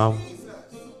your mom.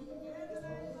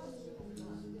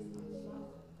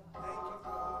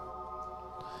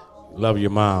 Love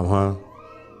your mom, huh?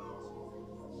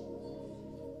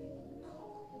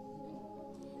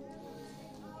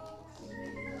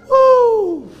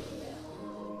 Woo!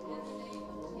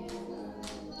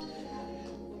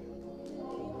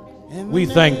 We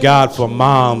thank God for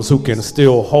moms who can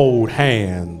still hold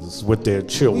hands with their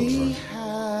children. We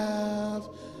have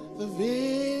the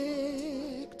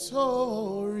victory.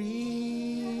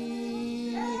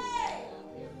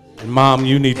 And Mom,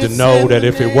 you need to know that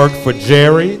if it worked for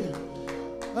Jerry,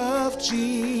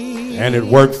 and it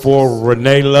worked for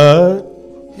Renee Ludd,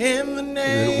 and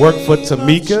it worked for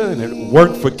Tamika, and it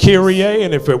worked for Kyrie,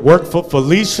 and if it worked for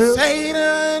Felicia,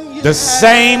 the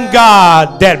same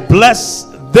God that blessed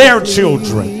their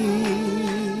children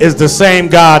is the same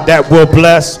God that will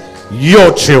bless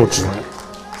your children.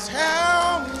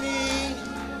 Tell me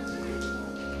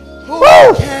who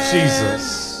Woo! can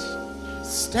Jesus.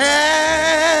 stand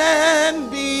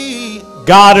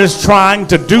God is trying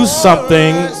to do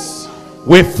something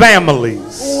with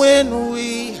families. when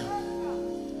we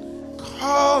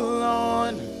call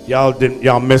on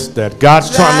Y'all missed that.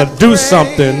 God's trying to do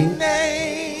something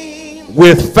name,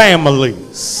 with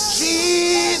families.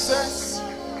 Jesus.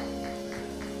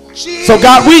 So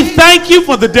God, we thank you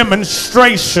for the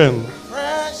demonstration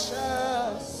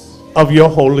Precious of your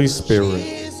Holy Spirit.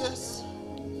 Jesus,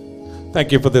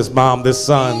 Thank you for this mom, this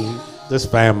son, this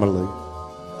family.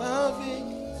 the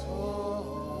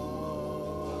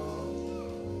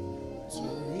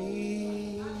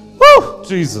victory. Woo!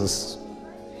 Jesus.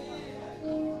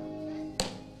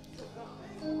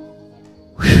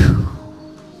 Whew.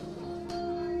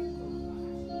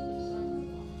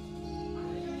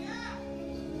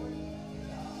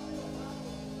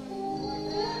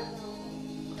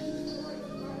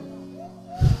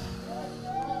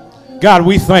 God,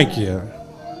 we thank you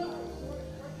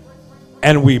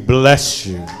and we bless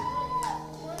you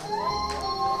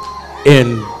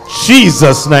in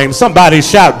Jesus' name. Somebody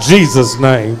shout Jesus'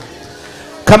 name.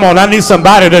 Come on, I need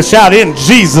somebody to shout in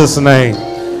Jesus' name.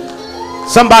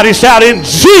 Somebody shout in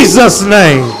Jesus'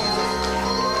 name.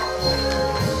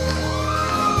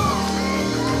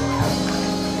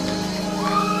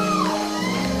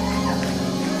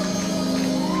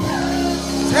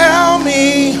 Tell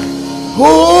me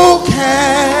who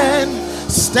can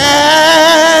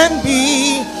stand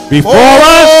Before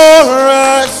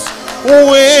us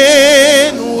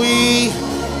when we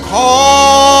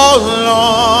call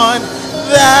on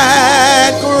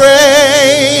that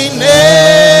great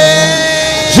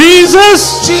name.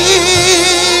 Jesus,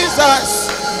 Jesus,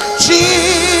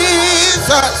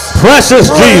 Jesus, precious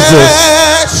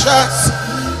Jesus,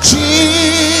 precious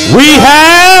Jesus. we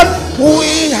have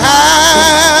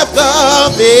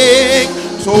the victory.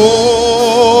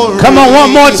 Come on,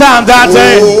 one more time,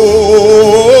 Dante.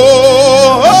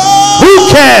 Who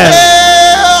can?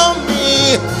 Tell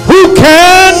me Who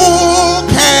can? who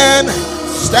can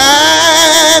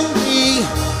stand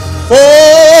before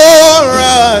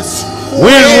us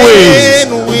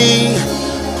When we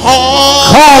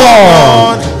call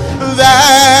on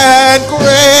that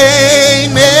great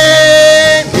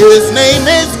name. His name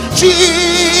is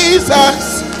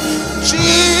Jesus.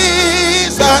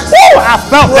 Jesus. Woo, I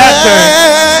felt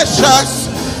that Precious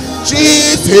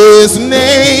Jesus. His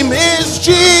name is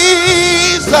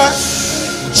Jesus.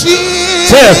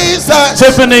 Jesus.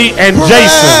 Tiffany and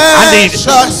Jason,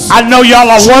 I know y'all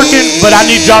are working, but I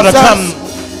need y'all to come.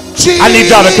 I need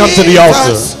y'all to come to the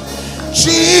altar.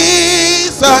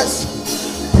 Jesus,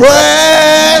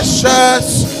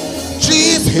 precious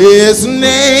Jesus. His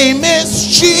name is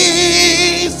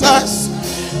Jesus.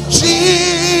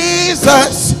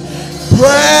 Jesus,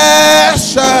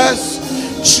 precious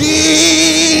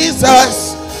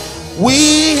Jesus.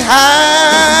 We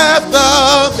have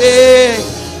the victory.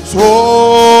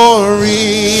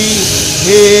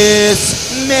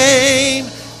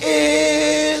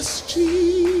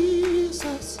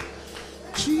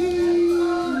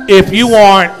 If you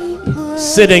aren't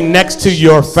sitting next to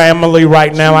your family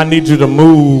right now, I need you to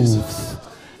move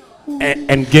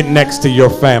and get next to your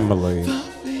family.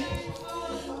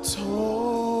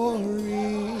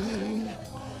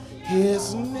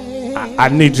 I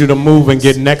need you to move and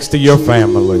get next to your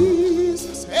family.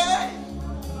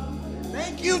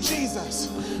 Thank you, Jesus.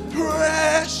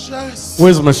 Precious.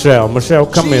 Where's Michelle? Michelle,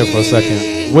 come here for a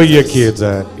second. Where your kids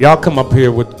at? Y'all come up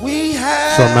here with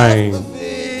Tremaine.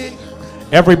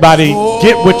 Everybody,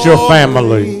 get with your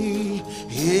family.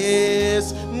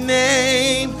 His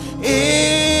name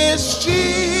is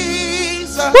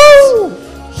Jesus. Woo!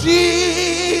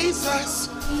 Jesus.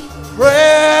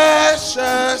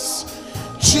 Precious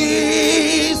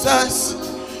Jesus.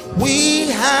 We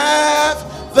have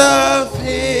the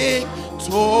victory.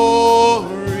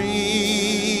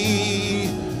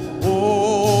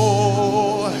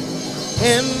 Oh,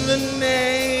 in the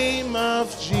name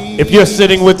of Jesus. If you're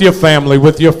sitting with your family,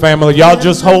 y'all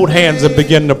just hold hands and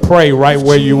begin to pray right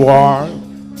where you are.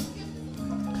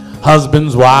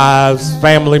 Husbands, wives,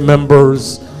 family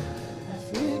members.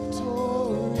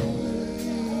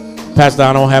 Pastor,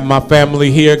 I don't have my family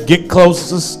here. Get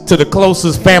closest to the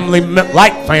closest family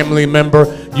member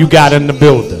you got in the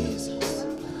building.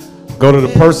 Go to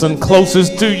the person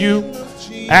closest to you.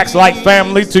 Acts like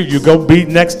family to you. Go be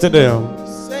next to them.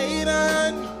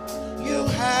 Satan, you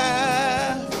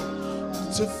have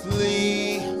to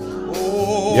flee.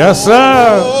 Oh, Yes,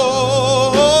 sir.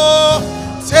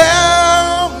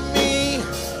 Tell me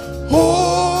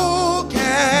who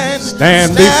can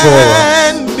Stand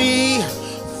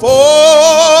before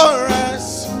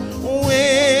us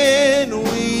when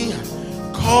we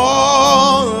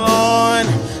call on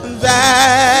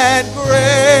that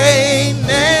great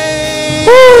name.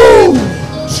 Woo!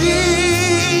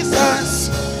 Jesus,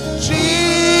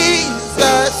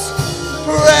 Jesus,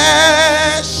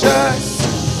 precious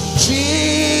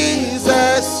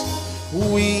Jesus,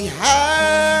 we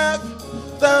have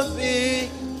the victory.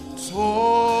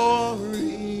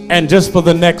 And just for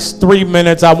the next 3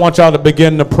 minutes, I want y'all to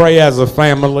begin to pray as a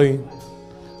family.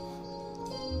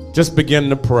 Just begin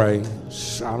to pray.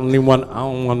 I don't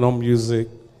want no music.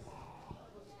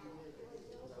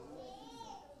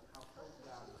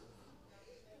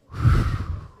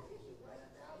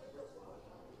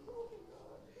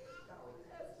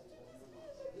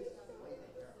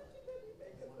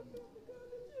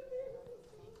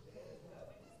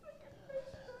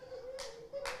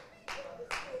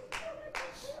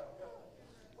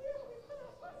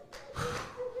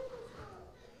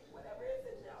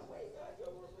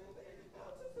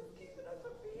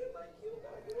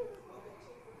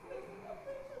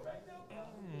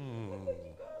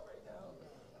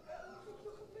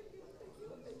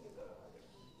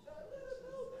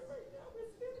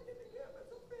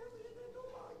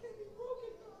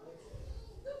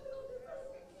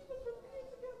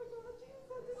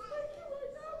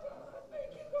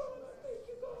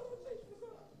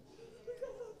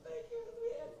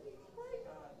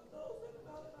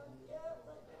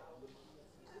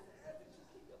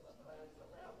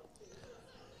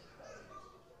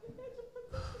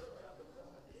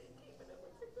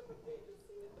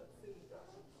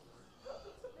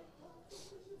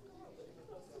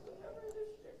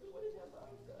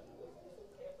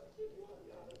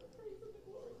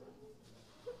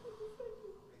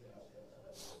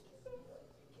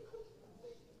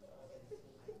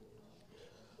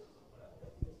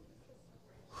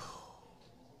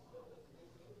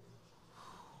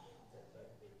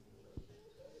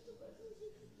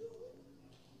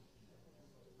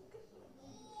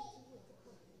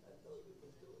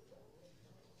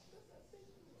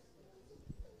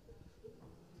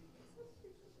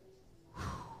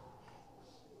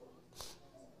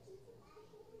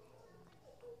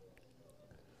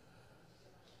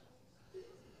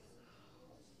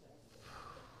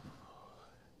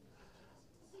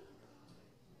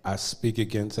 I speak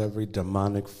against every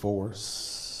demonic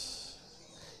force,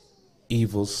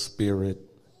 evil spirit,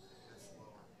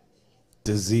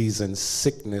 disease and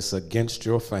sickness against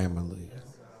your family.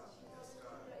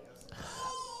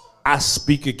 I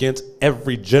speak against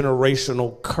every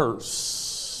generational curse.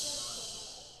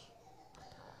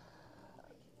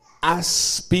 I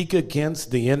speak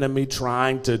against the enemy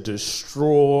trying to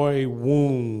destroy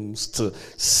wombs to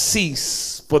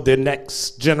cease for the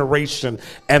next generation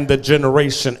and the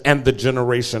generation and the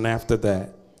generation after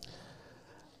that.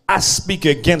 I speak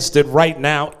against it right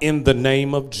now in the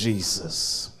name of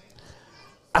Jesus.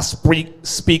 I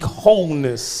speak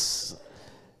wholeness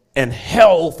and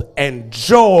health and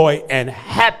joy and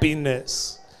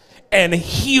happiness and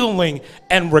healing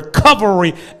and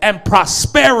recovery and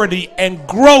prosperity and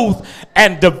growth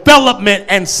and development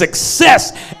and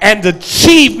success and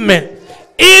achievement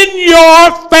in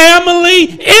your family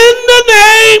in the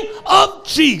name of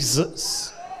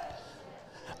Jesus.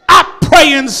 I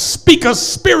pray and speak a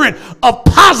spirit of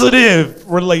positive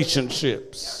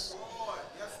relationships,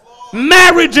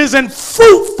 marriages and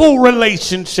fruitful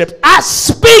relationships. I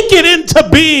speak it into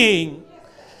being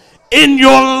in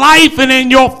your life and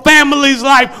in your family's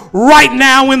life right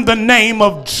now in the name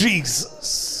of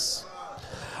Jesus.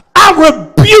 I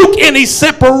rebuke any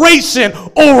separation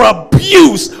or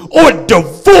abuse or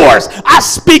divorce. I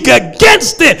speak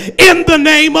against it in the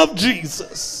name of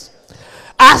Jesus.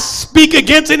 I speak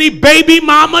against any baby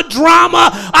mama drama.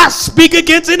 I speak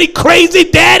against any crazy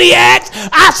daddy acts.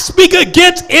 I speak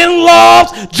against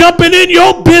in-laws jumping in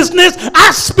your business.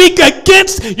 I speak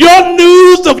against your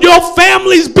news of your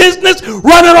family's business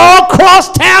running all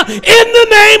across town in the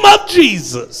name of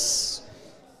Jesus.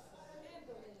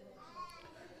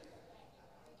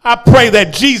 I pray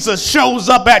that Jesus shows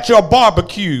up at your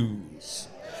barbecues,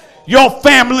 your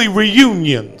family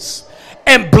reunions,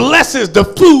 and blesses the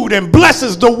food and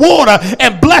blesses the water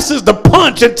and blesses the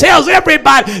punch and tells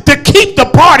everybody to keep the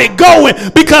party going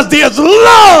because there's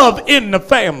love in the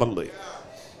family.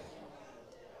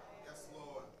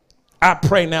 I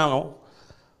pray now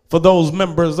for those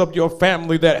members of your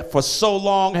family that for so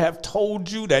long have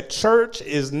told you that church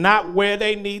is not where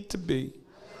they need to be.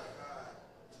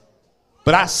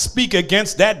 But I speak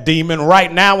against that demon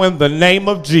right now in the name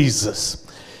of Jesus.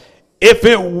 If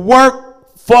it worked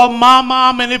for my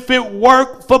mom, and if it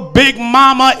worked for Big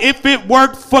Mama, if it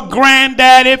worked for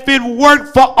Granddad, if it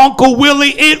worked for Uncle Willie,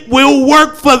 it will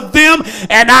work for them.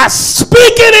 And I speak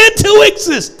it into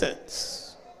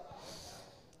existence.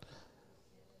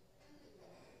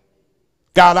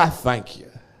 God, I thank you.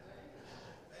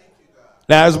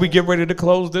 Now, as we get ready to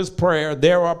close this prayer,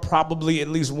 there are probably at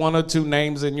least one or two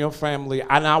names in your family,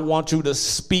 and I want you to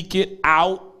speak it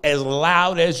out as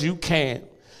loud as you can.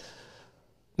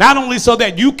 Not only so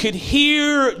that you could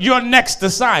hear your next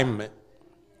assignment,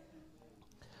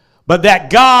 but that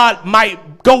God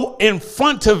might go in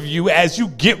front of you as you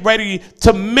get ready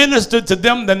to minister to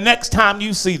them the next time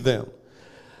you see them.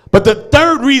 But the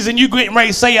third reason you getting ready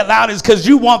to say it loud is because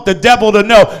you want the devil to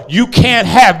know you can't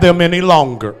have them any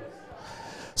longer.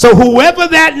 So whoever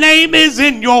that name is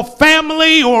in your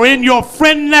family or in your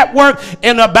friend network,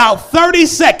 in about 30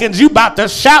 seconds, you about to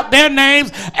shout their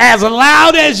names as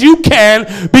loud as you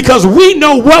can, because we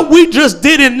know what we just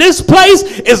did in this place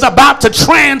is about to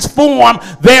transform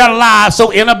their lives.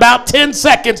 So in about 10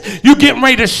 seconds, you getting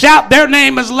ready to shout their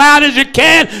name as loud as you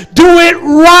can. Do it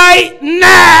right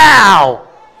now.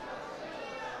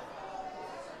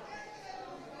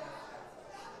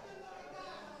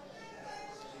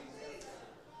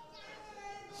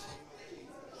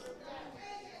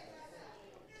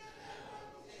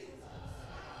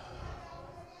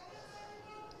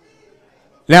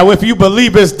 Now, if you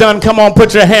believe it's done, come on,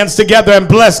 put your hands together and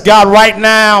bless God right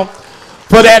now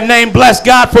for that name. Bless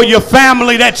God for your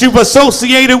family that you've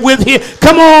associated with here.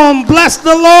 Come on, bless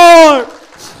the Lord.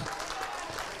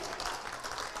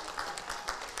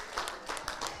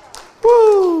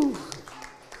 Woo.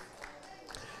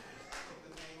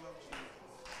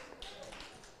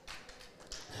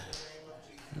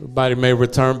 Everybody may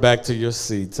return back to your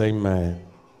seats. Amen.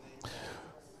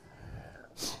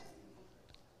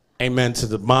 Amen to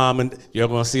the mom, and you're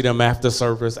going to see them after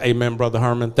service. Amen, Brother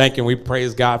Herman. Thank you. We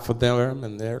praise God for them,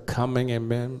 and they're coming.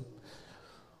 Amen.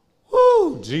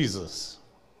 Woo, Jesus.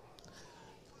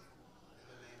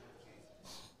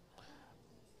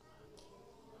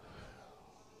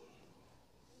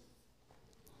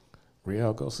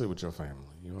 Riel, go sit with your family.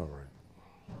 You all right?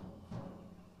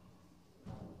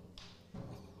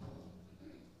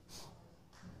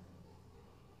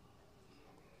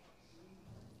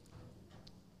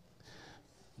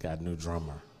 Got a new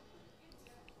drummer.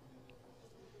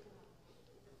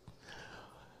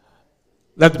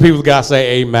 Let the people of God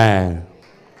say amen.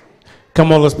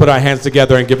 Come on, let's put our hands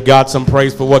together and give God some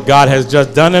praise for what God has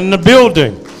just done in the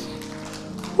building.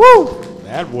 Woo!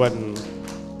 That wasn't.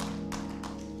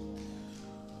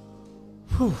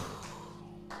 Whew.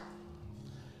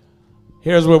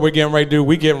 Here's what we're getting ready to do.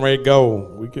 We getting ready to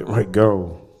go. We getting ready to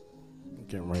go. We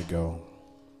getting ready to go.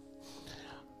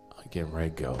 I getting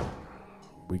ready to go.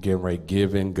 We get ready to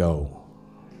give and go.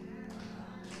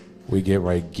 We get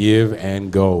ready to give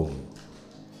and go.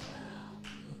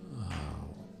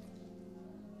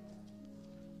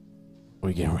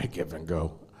 We get ready to give and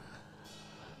go.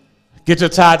 Get your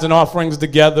tithes and offerings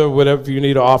together, whatever you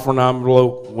need, an offering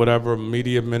envelope, whatever,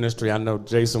 media ministry. I know,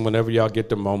 Jason, whenever y'all get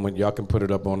the moment, y'all can put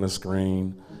it up on the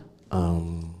screen.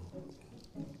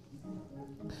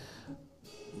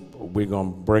 We're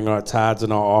going to bring our tithes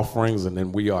and our offerings, and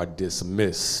then we are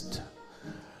dismissed.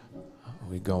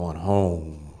 We're going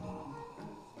home.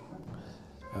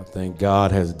 I think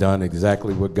God has done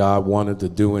exactly what God wanted to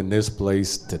do in this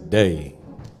place today.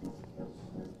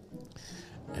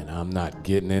 And I'm not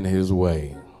getting in his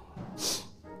way.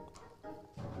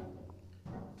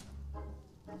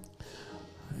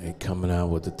 Ain't coming out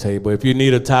with the table. If you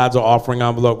need a tithes or offering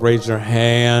envelope, raise your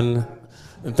hand.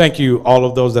 And thank you, all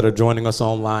of those that are joining us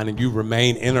online, and you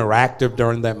remain interactive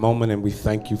during that moment, and we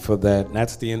thank you for that. And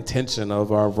that's the intention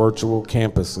of our virtual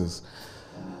campuses.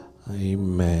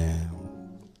 Amen.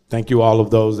 Thank you, all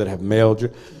of those that have mailed your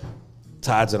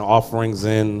tithes and offerings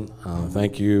in.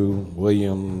 Thank you,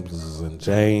 Williams and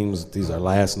James. These are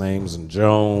last names, and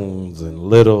Jones and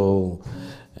Little,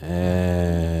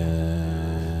 and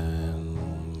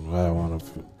I want to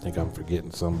think I'm forgetting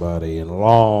somebody, and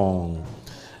Long.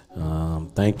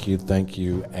 Thank you,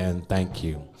 and thank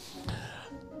you.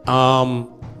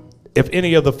 If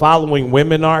any of the following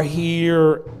women are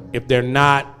here, if they're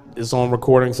not, it's on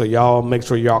recording, so y'all make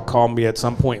sure y'all call me at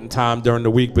some point in time during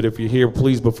the week. But if you're here,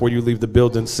 please, before you leave the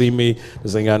building, see me.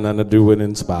 This ain't got nothing to do with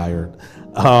Inspired.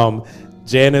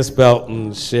 Janice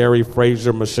Belton, Sherry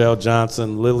Frazier, Michelle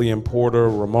Johnson, Lillian Porter,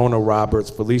 Ramona Roberts,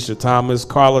 Felicia Thomas,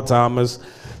 Carla Thomas,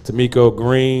 Tamiko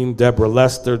Green, Deborah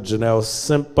Lester, Janelle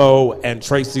Simpo, and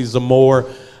Tracy Zamore.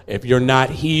 If you're not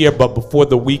here, but before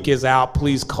the week is out,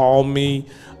 please call me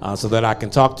so that I can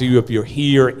talk to you. If you're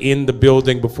here in the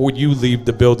building, before you leave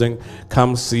the building,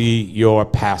 come see your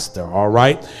pastor, all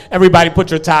right? Everybody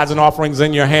put your tithes and offerings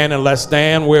in your hand, and let's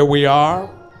stand where we are.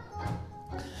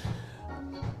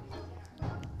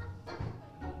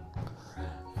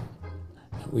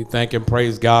 We thank and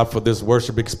praise God for this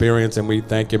worship experience, and we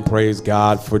thank and praise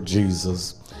God for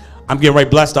Jesus. I'm getting ready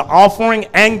to bless the offering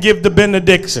and give the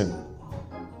benediction,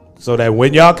 so that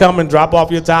when y'all come and drop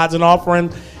off your tithes and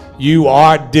offering, you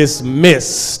are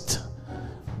dismissed,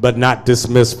 but not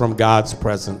dismissed from God's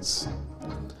presence.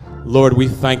 Lord, we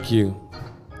thank you.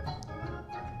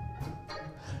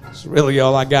 It's really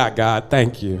all I got, God.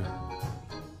 Thank you.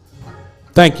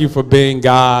 Thank you for being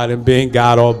God and being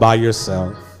God all by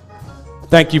yourself.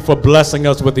 Thank you for blessing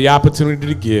us with the opportunity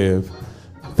to give.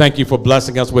 Thank you for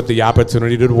blessing us with the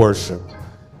opportunity to worship.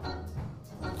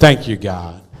 Thank you,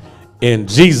 God. In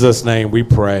Jesus' name we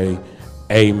pray,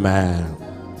 amen.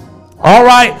 All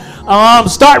right,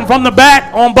 starting from the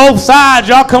back on both sides,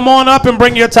 y'all come on up and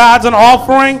bring your tithes and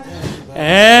offering.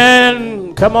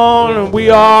 And come on, we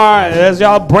are, as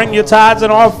y'all bring your tithes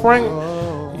and offering,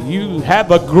 you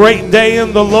have a great day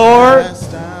in the Lord.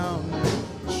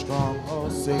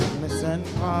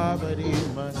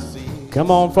 Come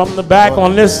on from the back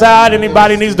on this side.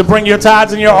 Anybody needs to bring your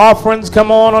tithes and your offerings, come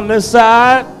on this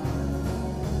side.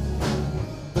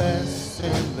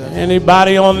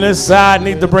 Anybody on this side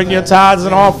need to bring your tithes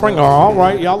and offering? All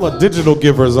right, y'all are digital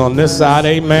givers on this side,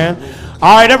 amen.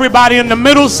 All right, everybody in the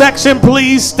middle section,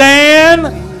 please stand.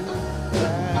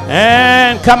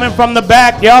 And coming from the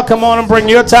back, y'all come on and bring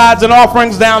your tithes and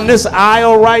offerings down this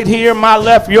aisle right here. My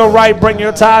left, your right, bring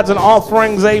your tithes and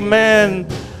offerings, amen.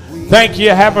 Thank you.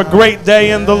 Have a great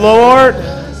day in the Lord,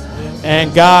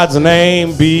 and God's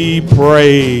name be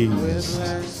praised.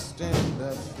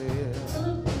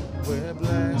 We're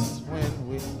blessed when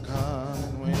we come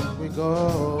and when we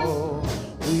go.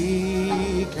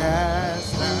 We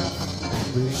cast down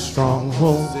The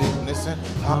stronghold, sickness and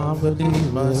poverty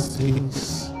must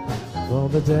cease, for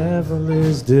the devil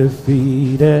is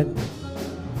defeated.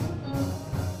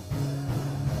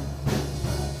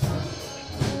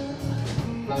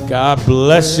 God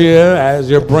bless you as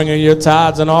you're bringing your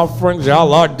tithes and offerings.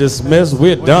 Y'all are dismissed.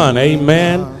 We're done.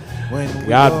 Amen.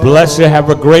 God bless you. Have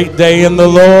a great day in the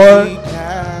Lord.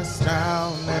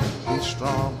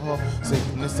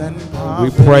 We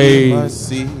pray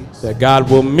that God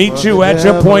will meet you at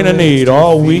your point of need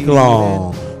all week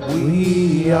long.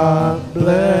 We are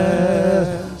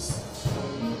blessed.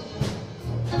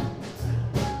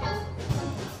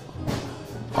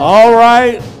 All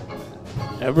right.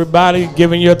 Everybody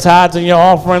giving your tithes and your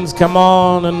offerings, come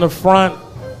on in the front.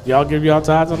 Y'all give your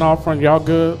tithes and offering. Y'all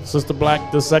good? Sister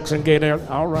Black, this section gate there.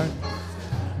 All right.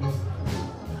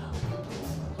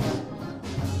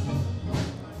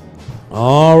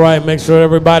 All right, make sure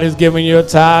everybody's giving your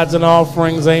tithes and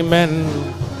offerings. Amen.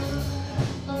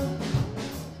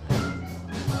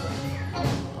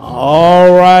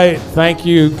 All right, thank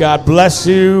you. God bless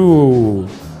you.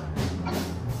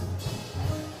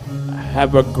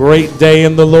 Have a great day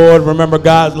in the Lord. Remember,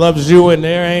 God loves you, and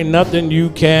there ain't nothing you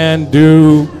can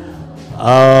do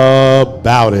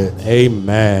about it.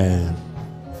 Amen.